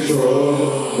lose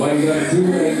control? Why you gotta do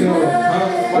that though?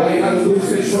 Why you gotta lose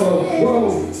control? Whoa!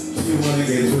 She wanna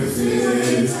get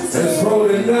twisted. Let's roll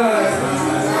tonight.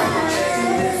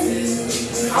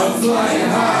 I'm flying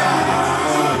high.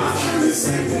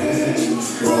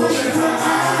 Rolling her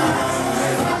eyes.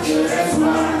 That's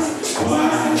why.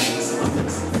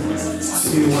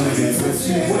 She wanna get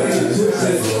twisted.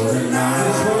 Let's roll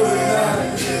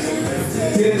tonight.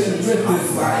 Get it lifted. I'm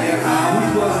flying high.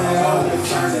 Always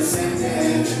trying to sing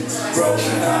it.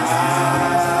 Rolling her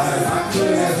eyes.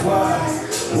 That's why.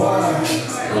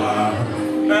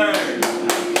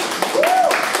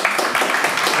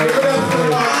 Hey. Give it up for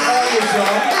our audience,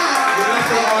 y'all. Give it up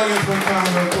for our audience one time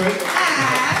real quick.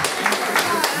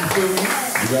 You feel me?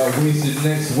 We got Wasted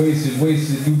next,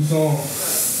 Wasted, new song.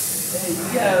 There you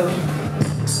go.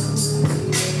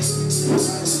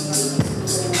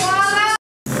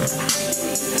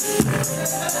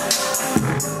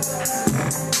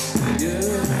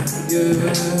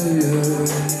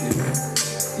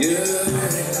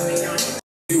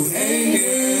 You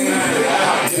hanging,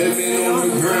 living on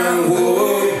the ground,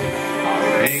 whoa.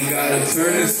 Ain't gotta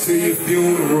turn this to your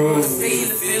funeral. Stay in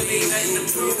the building, nothing to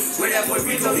prove. Where that boy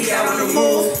Rico, he out on the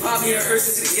move. Pop me an urge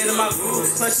to get in my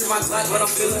groove. Clutching my Glock, but I'm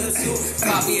feeling the two.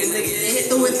 Pop me a nigga and hit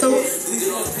through and through. Leave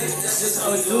it on pitch, that's just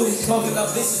how it do. Talking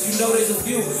about bitches, you know there's a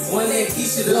few. One name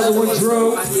Keisha, the other one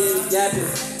Drew. I hear him yapping,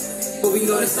 but we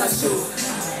know that's not true.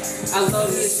 I love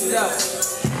me a shootout.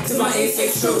 To my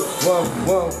AK true.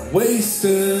 Whoa,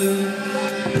 wasted.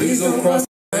 Please don't cross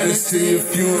this to your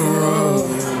funeral.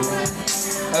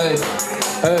 Hey.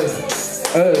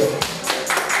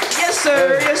 Yes,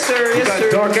 sir. Yes, sir. We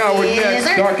got Dark Hour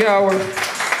next. Dark Hour.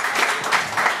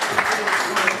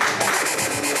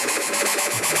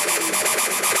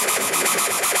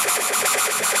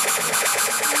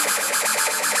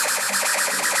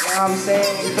 I'm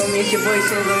saying, you feel me? It's your boy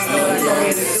Single, you know what I come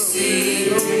here to do.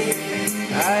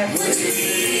 Alright?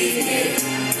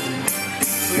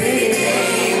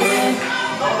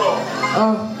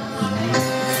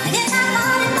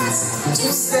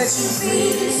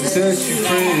 Set you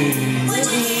free.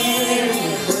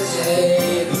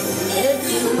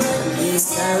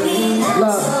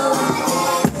 Love.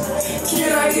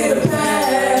 Can I get a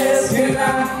pass? Can I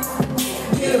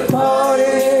get a part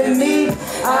in me?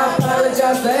 I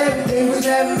apologize for everything was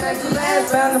never meant to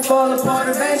last. Bound to fall apart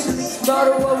eventually. Thought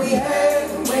of what we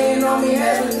had, weighing on me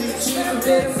heavily. Should've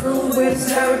been fruit with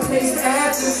sour taste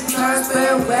after. Time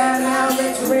spent well, now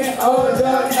let you in all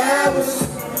dark hours.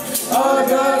 All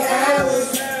dark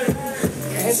hours.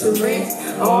 Answering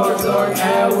all dark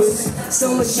hours.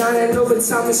 So much shining over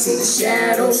time and see the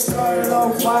shadows. Started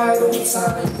off quiet over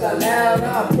time. You got loud,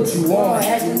 I put you on.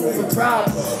 Had to move a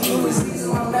problem. It was easy,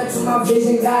 my mental, my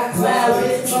vision got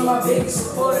clouded. From my biggest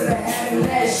supporter to having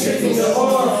that shit in your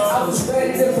arm. I was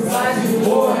ready to provide you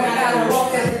more. I gotta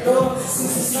walk out the door. See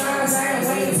some signs, I ain't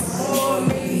waiting for more.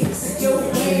 Maybe it's a guilt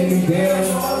weighing me down.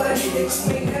 All I need that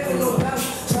you ain't never know about.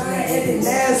 Trying to end it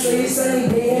now, so you're sunny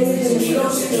day image and you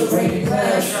don't shit the rain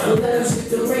clouds. Don't let them shit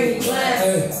the rain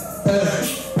clouds.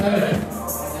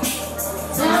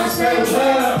 Time spent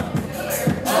well,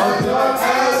 all dark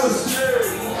hours.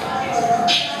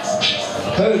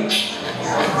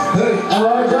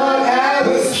 All dark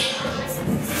hours.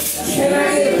 Can I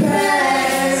get a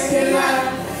pass? Can I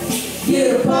get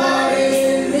a part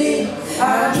in me? I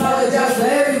apologize for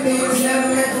everything, it was never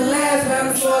meant to last. Bound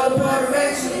to fall apart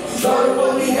eventually. Thought of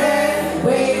what we had,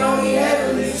 weighing on me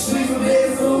heavily. Sweet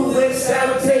forbidden food with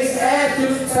sour taste after.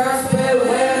 Time spent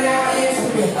well, now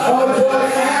instantly. All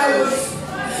dark hours.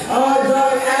 All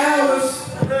dark hours.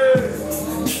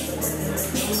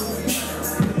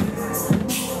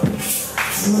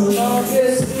 The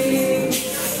longest sleep.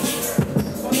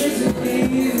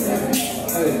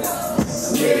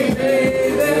 Hey,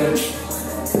 baby.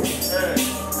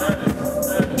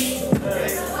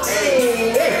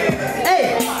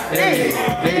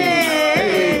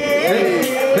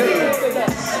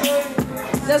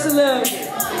 Just a little bit.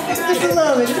 Just a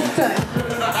little bit. Just a touch.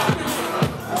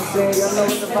 I'm saying, y'all know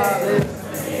what the vibe is.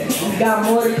 You got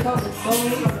more to come.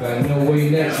 Got no way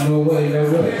next, no way, no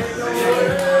way.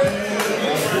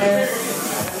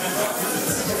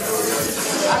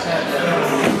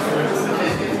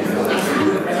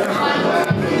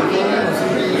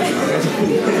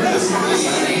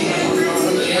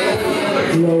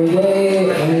 No way,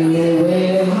 ain't no way,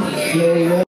 no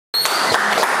way.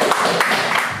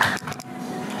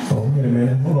 Oh, wait a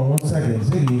minute. Hold on 1 second.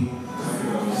 Ziggy,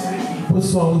 what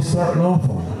song we starting off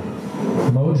on?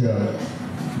 Mojo.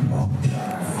 Mojo.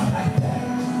 I like that.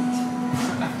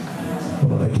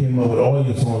 Hold on. I came up with all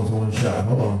your songs in one shot.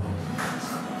 Hold on.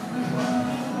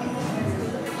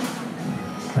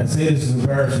 I say this is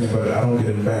embarrassing, but I don't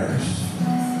get embarrassed.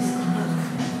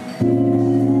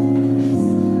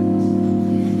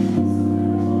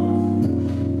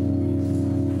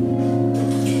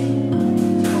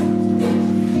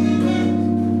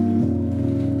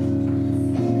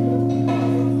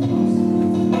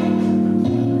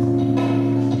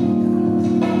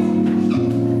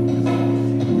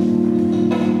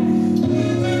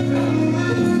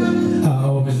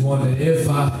 If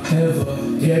I ever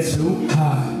get too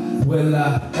high, will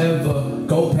I ever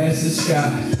go past the sky?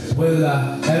 Will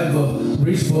I ever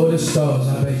reach for the stars?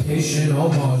 On vacation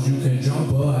on Mars, you can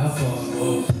jump or how far?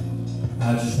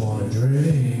 I just wanna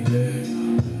dream big.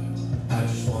 I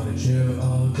just wanna chill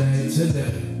all day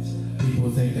today.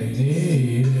 People think they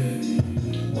need it.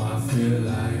 Well, I feel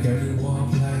like everyone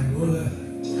playing roulette.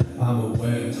 I'm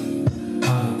aware,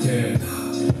 I don't care.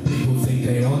 People think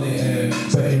they on the air,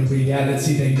 but in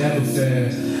reality they never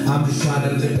fair. I'm just trying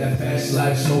to live that fast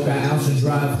life, smoke an ounce and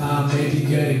drive high, maybe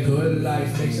get a good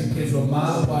life, make some kids with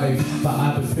my wife. But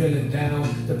I've been feeling down,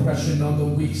 depression on the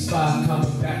weak spot,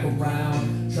 coming back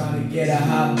around, trying to get a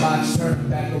hot box, turning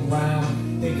back around,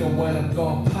 thinking when I'm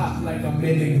gonna pop like I'm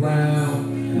in the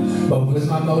ground. But where's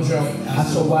my mojo? I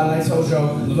so wild like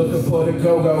Tojo, looking for the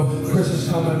go-go. Christmas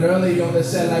coming early on the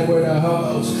set like we're the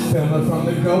hoes. Filming from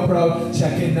the GoPro,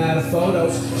 checking out the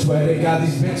photos. Swear to God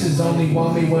these bitches only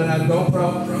want me when I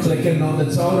GoPro. Clicking on the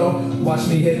total, watch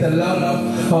me hit the Lolo.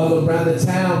 All around the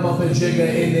town, bumping jigger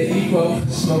in the equal.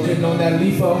 Smoking on that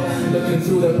leafo, looking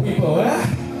through the people.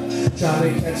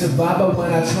 Trying to catch a vibe, but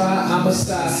when I try, I'ma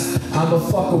stop. I'ma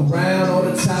fuck around all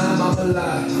the time, I'm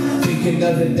alive. Thinking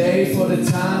of the day for the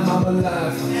time I'm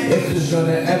alive. If there's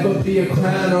gonna ever be a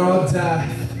crown or I'll die.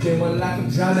 Feeling like I'm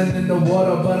drowning in the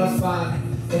water, but I'm fine.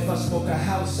 If I smoke a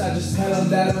house, I just tell them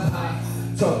that I'm high.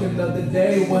 Talking the other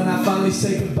day when I finally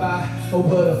say goodbye. Oh,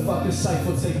 but a fucking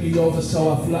cycle take me over,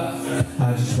 so I fly.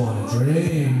 I just wanna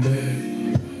dream,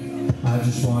 baby. I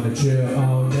just wanna chill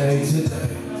all day today.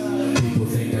 People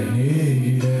think they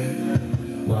need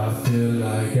it. Well, I feel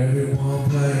like everyone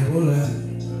playing roulette.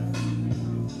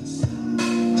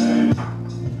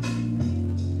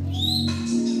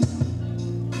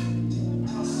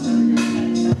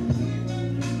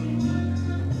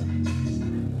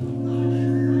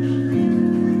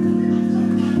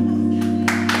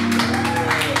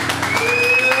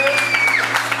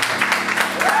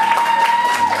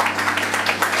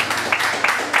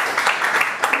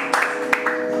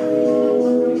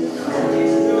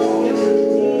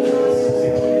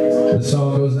 The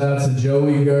song goes out to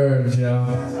Joey Gerbs, y'all.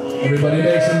 Everybody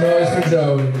make some noise for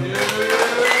Joey.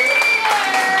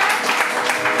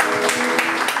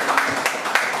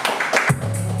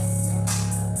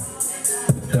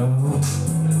 Don't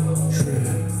trip.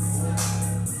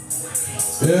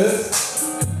 Yeah.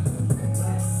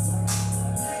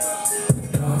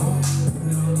 Don't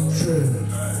trip.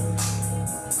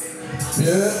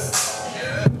 Yeah.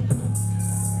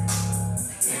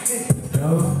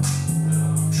 Don't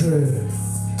trip.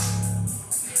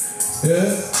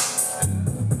 Yeah.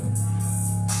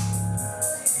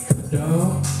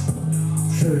 Don't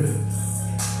trip.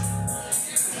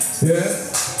 Yeah.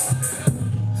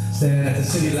 Staring at the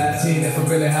city Latin, if I'm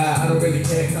really high, I don't really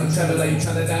care. Come travel like you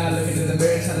tryna die. Looking in the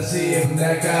mirror, tryna see if I'm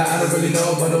that guy. I don't really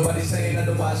know, but nobody's saying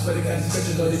otherwise. But the guys'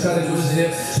 pictures, all they try to do is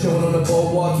live. Showing on the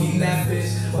boardwalk, eating that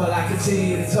fish. While I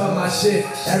continue to talk my shit.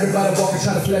 Everybody walking,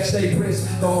 trying to flex their wrist.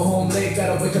 Going home late,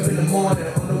 gotta wake up in the morning.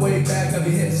 On the way back, I'll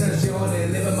be hitting Tennessee on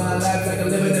it. Living my life like I'm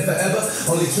living it forever.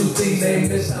 Only two things they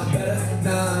miss, I'm better.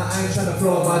 Nah, I ain't tryna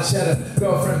throw my cheddar.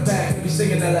 Girlfriend back, and be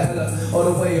singing Ella Ella. All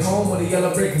the way home on the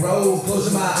yellow brick road.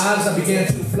 Closing my eyes, I began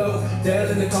to float. Down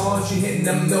in the car, and she hitting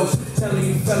them notes. Telling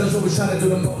you fellas what we trying to do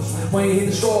the most. When you hit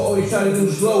the score, all you try to do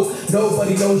is blow.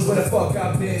 Nobody knows where the fuck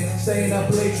I've been. Staying up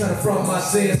late, trying to front my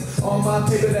sins. On my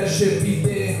paper, that shit be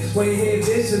dead. When you hear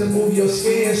this, it'll move your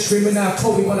skin. Screaming out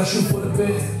Kobe when I shoot for the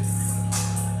bit.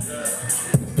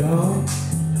 Don't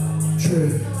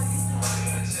trip.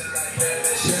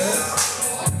 Yeah.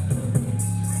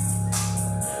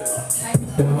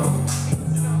 Don't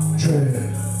trip.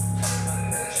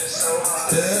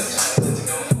 Yeah.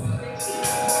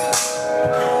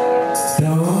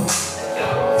 Don't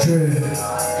trip.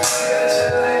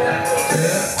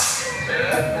 Yeah.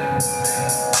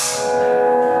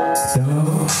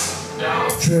 Don't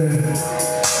trip.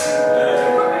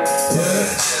 Yeah.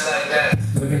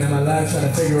 Looking at my life, trying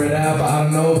to figure it out, but I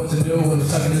don't know what to do when I'm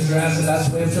stuck in this grass. Should I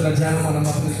swim? Should I drown when I'm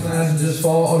up in this glass and just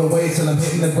fall all the way till I'm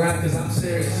hitting the ground? Cause I'm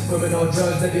serious. Women on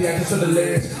drugs, they be acting so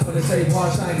delirious. When they say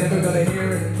harsh, I ain't never gonna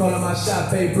hear it. Calling my shot,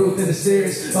 Babe Ruth in the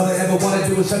series. All they ever wanna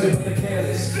do is hug it, but they're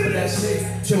careless. But that's me,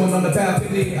 chilling on the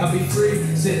balcony. I'll be free,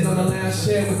 sitting on the lounge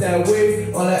chair with that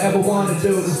wig. All I ever wanna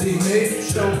do is be me.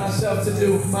 Show myself to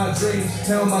do my dreams.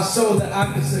 Tell my soul that I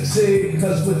can succeed.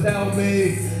 Cause without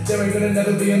me, there ain't gonna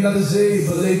never be another Z,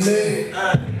 believe me.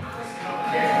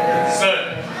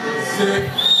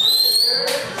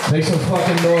 Make some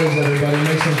fucking noise, everybody.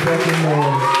 Make some fucking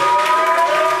noise.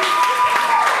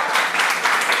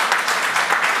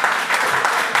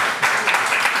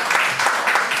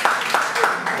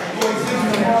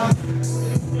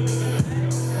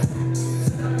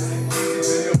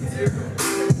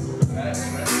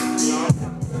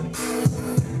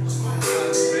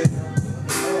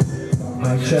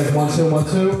 Mic check, 1 2 1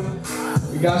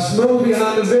 2. We got Smooth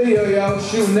behind the video, yo,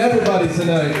 shooting everybody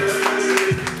tonight.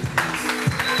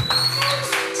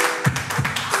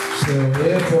 Still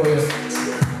here for you.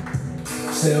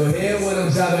 Still here when I'm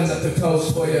driving up the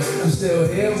coast for you. I'm still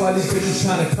here while these bitches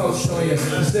trying to coast on you.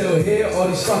 I'm still here, all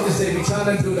these fuckers, they be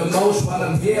trying to do the most. While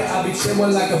I'm here, I be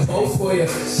chilling like a boat for you.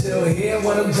 Still here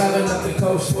when I'm driving up the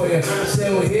coast for you. I'm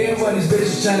still here while these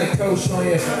bitches trying to coast on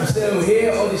you. I'm still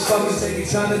here, all these fuckers, they be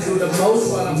trying to do the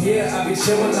most. While I'm here, I be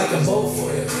chilling like a boat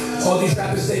for you. All these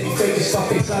rappers, they be fake as fuck,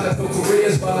 they trying to build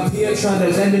careers. While I'm here trying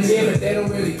to lend an ear, but they don't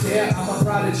really care. I'm a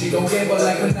prodigy, don't gamble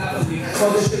like Monopoly.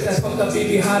 All this shit that's fucked up be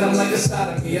behind them like a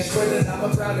sodomy. I swear that I'm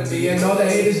a proud of me, and all the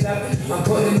haters that I'm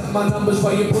putting up my numbers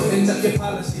while you're putting up your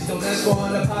policies. Don't ask for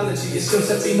an apology, it's still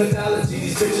set mythology.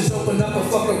 These bitches open up and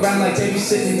fuck around like they be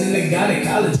sitting in the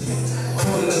gynecology.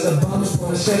 Calling up the bums,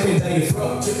 pour a champagne down your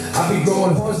throat. I be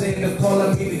growing horns, they end up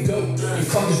calling me the goat. You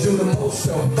fuckers do the most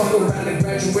though. Fuck around and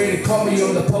graduated, call me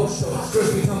on the post though.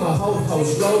 Girls become a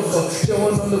ho-host, logo.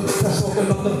 Showing on the roof, I'm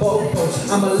smoking on the boat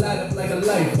post. I'ma light up like a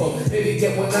light bulb. Maybe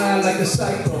get one eye like a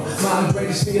cyclone. My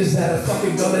greatest fear is that I'm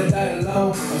fucking gonna die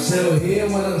alone. I'm still here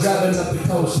when I'm driving up the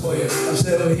coast for you. I'm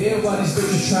still here while these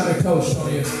bitches trying to coast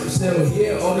on you. I'm still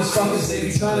here, all these fuckers, they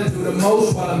be trying to do the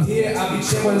most. While I'm here, I be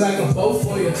chilling like a boat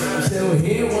for you. I'm still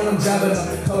here when I'm driving up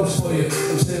the coast for you.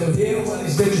 I'm still here while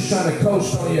these bitches trying to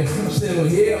coast on you. I'm still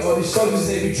here, all these fuckers,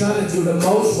 they be trying to do the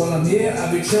most. While I'm here,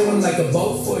 I be chilling like a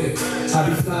boat for you. I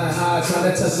be flying high,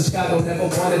 trying to touch the sky, don't ever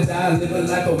wanna die. Living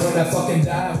life, but when I fucking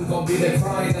die, we gon' be there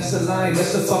crying. That's the line,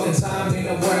 that's the fucking time. Ain't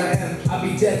know where I am, I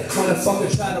be dead.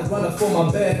 Motherfucker try to run up for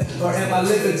my bed. Or am I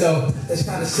living though? That's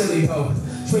kinda silly, ho.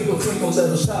 Twinkle, twinkle,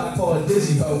 little star, call it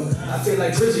dizzy, ho. I feel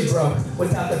like Drizzy, bro,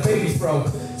 without the baby throw.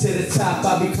 To the top,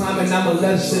 I be climbing, I'm a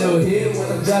left. Still here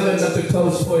when I'm driving up the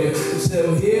coast for you. I'm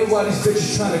still here while these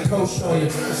bitches trying to coast on you.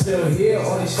 I'm still here,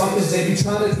 all these fuckers, they be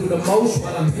trying to do the most.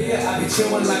 While I'm here, I be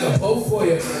chilling like a boat for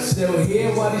you. I'm still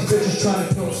here while these bitches trying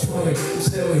to coast on you. I'm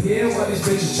still here while these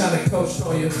bitches trying to coast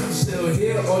on you. I'm still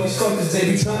here, all these fuckers,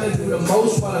 they be trying to do the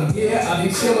most. While I'm here, I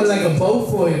be chilling like a boat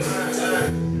for you.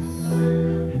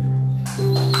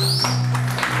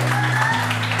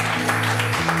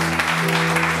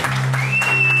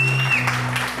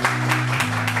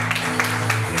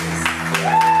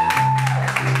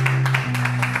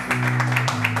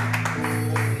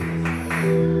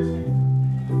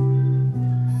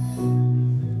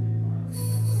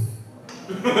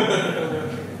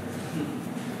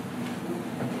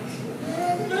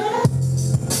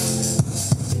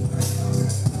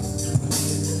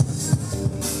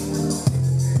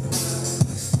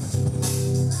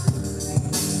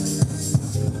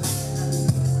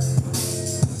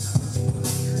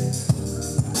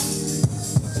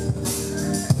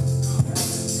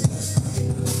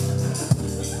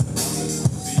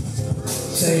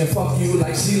 Saying fuck you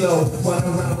like CeeLo, run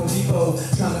around Home Depot,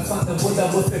 trying to find the wood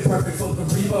that would fit perfect for the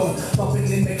repo.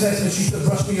 Bumping in their classmates used to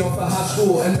brush me off of high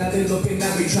school, and now they looking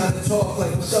at me trying to talk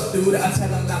like, what's up, dude? I tell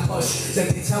them not much,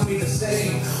 then they tell me the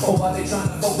same. Or why they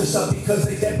trying to focus up because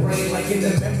they dead brain, like in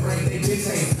the membrane they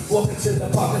retain. Walking to the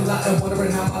parking lot and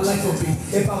wondering how my life would be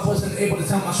if I wasn't able to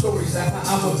tell my stories that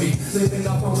how I would be. Living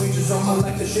off my wages all my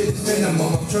life, the shit is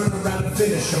minimum. I'm turning around and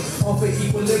finish them off of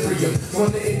equilibrium.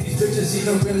 Wonder if these bitches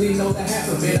even really know the half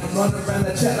of it. I'm running around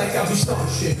the chat like I be starting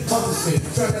shit. Other spit,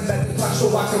 turning back the clock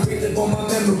so I can relive all my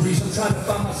memories. I'm trying to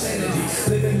find my sanity.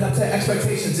 Living up to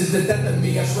expectations is the death of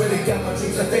me. I swear to God, my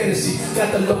dreams are fantasy.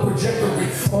 Got the low trajectory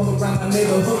all around my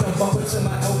neighborhood. I'm bumping to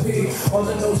my LP. All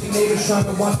the nosy neighbors trying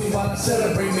to watch me while I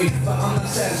celebrate me, but I'm not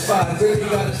satisfied. Really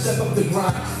gotta step up the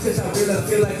grind, cause I really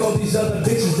feel like all these other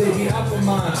bitches, they be out for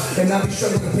mine. And I be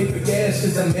struggling to pay for gas,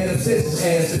 cause the man upstairs his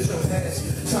ass. It's your past.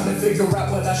 Trying to figure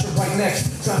out what I should write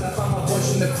next. Trying to find my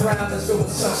voice in the crowd. Let's go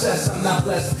with success. I'm not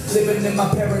blessed. Living in my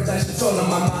paradise, it's all on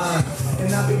my mind. And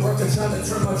I've been working, trying to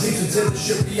turn my dreams into the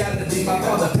shit reality. My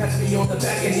father pats me on the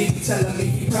back and he be telling me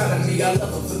he proud of me. I love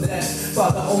him for that.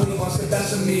 Father only wants the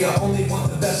best of me. I only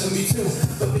want the best of me too.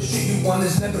 But the shit you want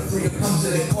is never free. It comes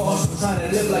at a cost. I'm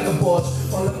trying to live like a boss.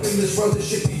 All up in this world, this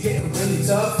shit be getting really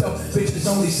tough. Though bitches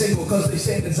only single cause they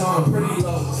standards are pretty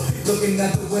low. Looking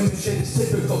at the women, shit is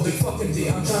typical. Big fucking D.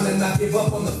 I'm trying to not give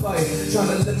up on the fight.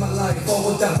 Trying to live my life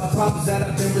all without my problems that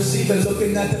I've been receiving.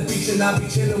 Looking at the beach and I be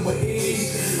chilling with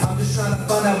ease. I'm just trying to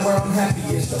find out where I'm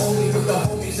happiest. Only with the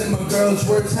homies and my girls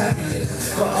where it's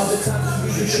happiest. But other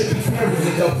times you should be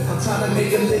carrying though. I'm trying to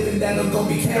make a living that I'm gonna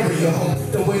be carrying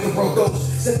home. The way the world goes,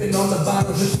 sipping on the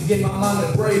bottle just to get my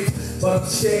mind a break. But I'm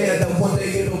scared that one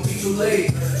day it'll be too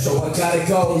late. So I gotta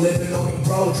go, living on the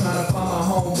road, trying to find my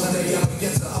home. When they up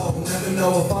against the hole, never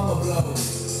know if I'ma blow.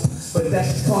 But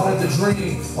that's just part of the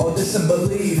dream. All this and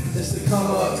believe, this to come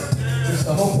up. It's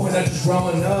the whole point of just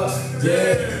growing up,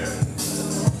 yeah.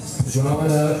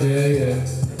 Growing up, yeah, yeah.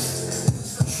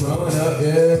 Growing up,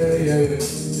 yeah, yeah.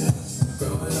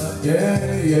 Growing up,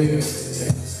 yeah, yeah, yeah.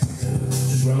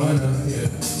 Just growing up, yeah.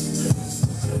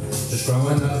 Just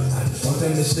growing up, I just want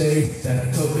them to say that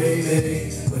I could be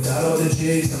me. Without all the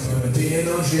G's, I'm gonna be an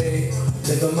OG.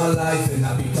 Living my life and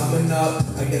I be coming up.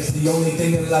 I guess the only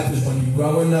thing in life is when you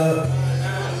growing up.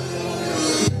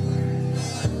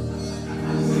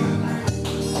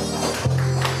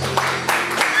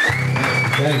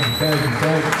 Thank you, thank you,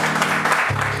 thank you.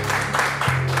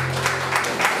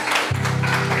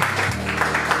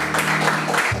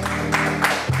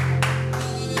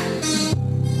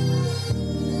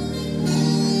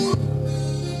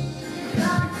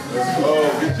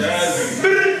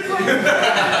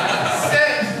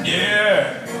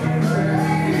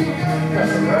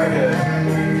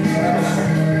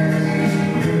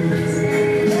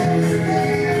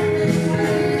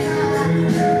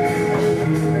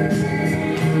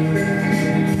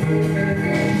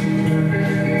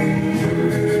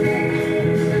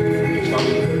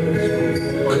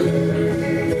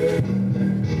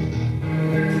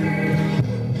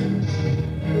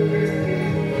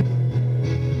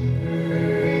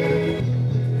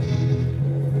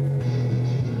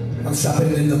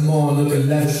 in the mall looking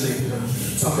lavishly.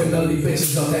 Talking ugly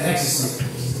bitches on the ecstasy.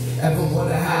 Ever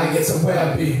wonder how I get to where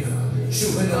I be?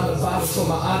 Shooting other bottles for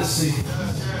my odyssey.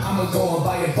 I'ma go and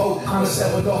buy a boat. I'ma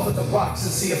sail it off at the rocks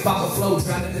and see if I'm afloat.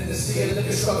 Drowning in the sea of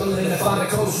liquor, struggling to find a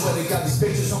coast where they got these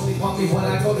bitches only want me when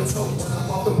I go to tote. When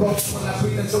I'm off the ropes, when I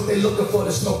breathe and choke, they looking for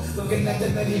the smoke. Looking at the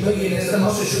many millionaires, the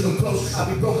most shoot them close.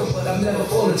 I be broken, but I'm never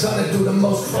falling, trying to do the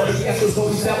most. All the assholes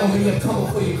always down on me, I'm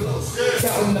coming for you close.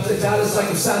 Counting up the dollars like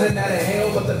I'm signing out of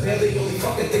hell, but the barely only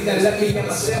fucking thing that let me in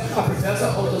myself. I prevail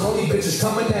to all the lonely bitches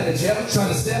coming out of jail,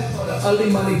 trying to step for the ugly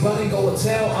money, running, go and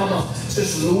tell. I'ma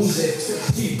just lose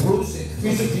it, keep bruising.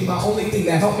 Music be my only thing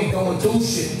that help me going through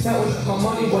shit. Counting up my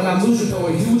money when I'm losing, though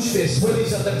a huge fist. Where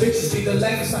these other bitches be the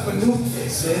last type of new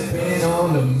kids. Sipping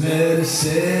on the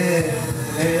medicine,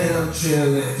 and I'm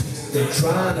chilling. They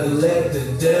trying to let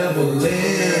the devil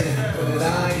in, but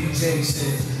I ain't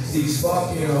jinxing. These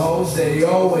fucking hoes, they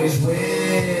always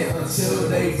win until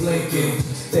they blinking.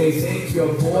 They think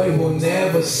your boy will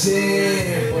never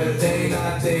sin, but they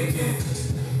not thinking.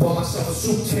 Bought myself a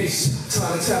suitcase,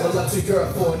 trying to travel up to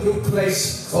Europe for a new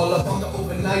place. All up on the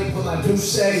overnight, what I do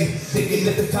say. Thinking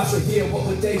if the cops were here, what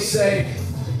would they say?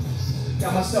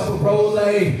 Got myself a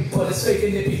Rolay, but it's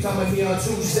faking it be coming here on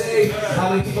Tuesday. I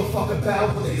don't give a fuck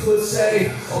about what they could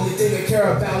say. Only thing I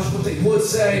care about is what they would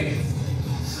say.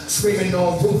 Screaming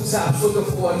on rooftops, looking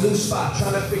for a new spot.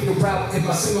 Trying to figure out if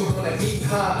my single gonna be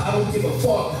high. I don't give a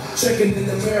fuck. Checking in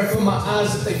the mirror for my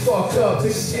eyes if they fuck up.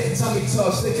 Bitches getting tummy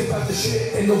tucks, thinking about the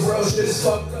shit in the world. Shit is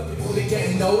fucked up. People be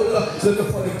getting older.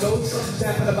 Looking for the ghosts.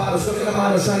 Tapping the bottles, looking at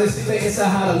models. Trying to see they inside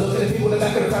holler. Looking at people in the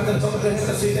back of the crowd that don't know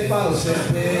to see they follow.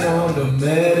 Sipping on the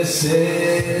medicine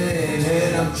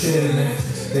and I'm chilling.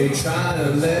 They trying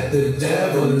to let the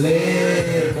devil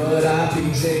in, but I be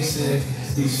jinxing.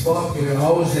 These fucking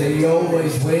hoes, they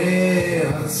always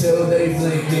win until they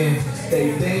blinking.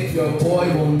 They think your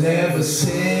boy will never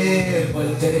sin,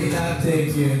 but they not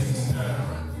thinking.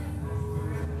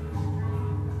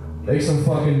 Make some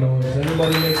fucking noise.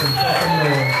 Everybody make some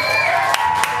fucking noise.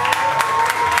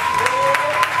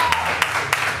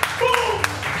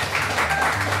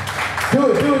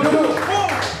 Do it, do it, do it.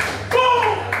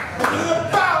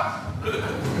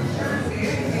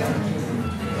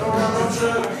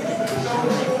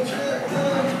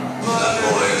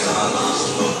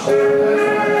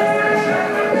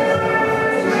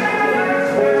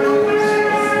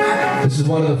 This is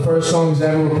one of the first songs I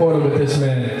ever recorded with this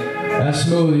man. That's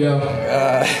Smooth, yo. Give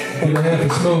a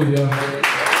hand for Smooth, yo.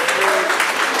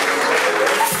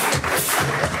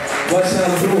 Watch how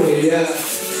I'm doing it, yeah.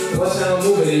 Watch how I'm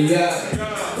moving it,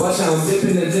 yeah. Watch how I'm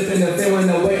dipping and feeling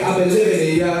the way I've been living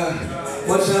it, yeah.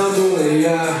 Watch how I'm doing it,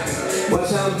 yeah.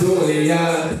 Watch how I'm doing it,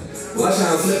 yeah. Watch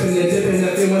how I'm flipping and dipping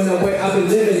and feeling the way I've been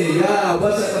living it, yeah.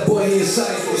 Watch out the boy in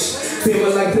cycles.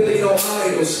 Feeling like Billy no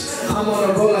idols. I'm on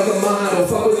a roll like a model.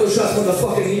 Fuck with those shots,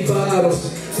 motherfucking need bottles.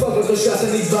 Fuck with those shots,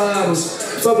 I need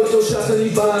bottles. Fuck with those shots, I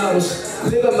need bottles.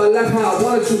 Live up my life how I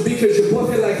wanted to because your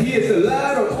boy feel like he is the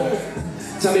lotto.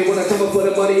 Tell me when I come up for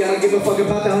the money, I don't give a fuck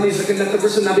about the honeys. Looking at the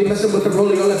person, I be messing with the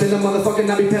rolling. All up in the motherfucking,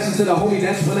 I be passing to the homie.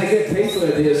 That's when I get paid for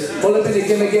this. All up in the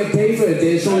game, I get paid for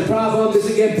this. Only problem is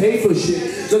to get paid for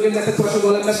shit. Looking at the question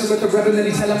while I'm messing with the reverend, and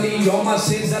he's telling me all my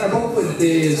sins that I wrote with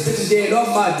this. Bitches get off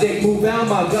my dick, move out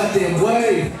my goddamn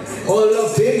way. All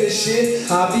up in this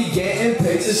shit, I be getting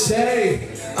paid to stay.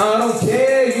 I don't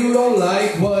care, you don't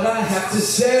like what I have to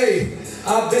say.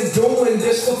 I've been doing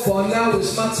this for fun, now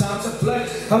it's my time to play.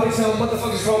 How many times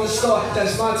motherfuckers from the start?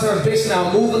 That's my turn, bitch,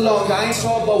 now move along. I ain't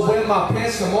tall, but when my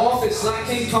pants come off, it's like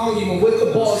King Kong. Even with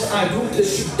the balls, I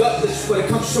ruthless, you gutless. When it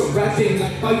comes to rapping,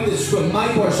 I fight this. With my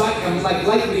bars, I am like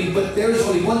lightning. But there's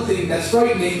only one thing that's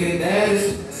frightening, and that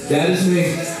is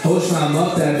me. Hoes climb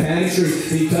up that pantry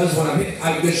because when I hit,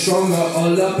 I get stronger.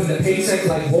 All up in the paycheck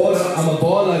like water. I'm a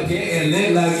baller, getting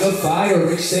lit like a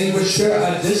fire extinguisher.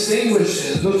 A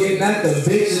distinguisher, looking at the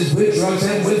bitches with drugs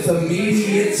and with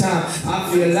immediate time. I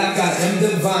feel like I am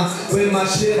divine. With my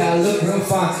shit, I look real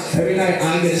fine. Every night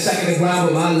I get a second to grind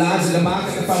with my lines in the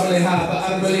mind. If I really high, but I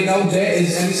don't really know there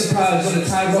is any surprise on the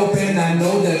tightrope. And I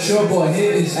know that your boy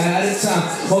hit is out of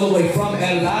time. All the way from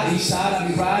LI, east side, I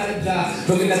be ride or die.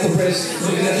 Looking at the wrist,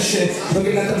 looking at the shit,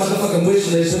 looking at the motherfucking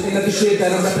wish list, looking at the shit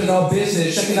that I'm repping all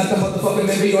business, checking out the motherfucking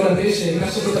maybe on a mission,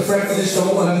 messing with the friend for this show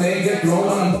when I may get thrown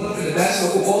on, I'm up in the back, so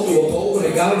we'll go through a bowl when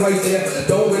they got it right there.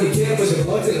 Don't really care, was it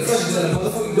blood to the fresh, let a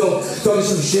motherfucking go. Talking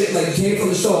some shit like it came from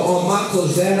the store, all my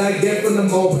clothes that I get from the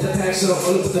mall, with the packs up,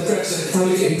 all up with the cracks, I'm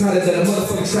getting proud of that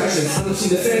motherfucking traction. I don't see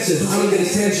the fences, I don't get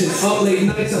attention. Up late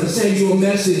nights, I'm sending you a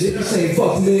message, if you say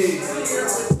fuck me,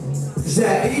 is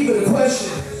that even a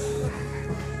question?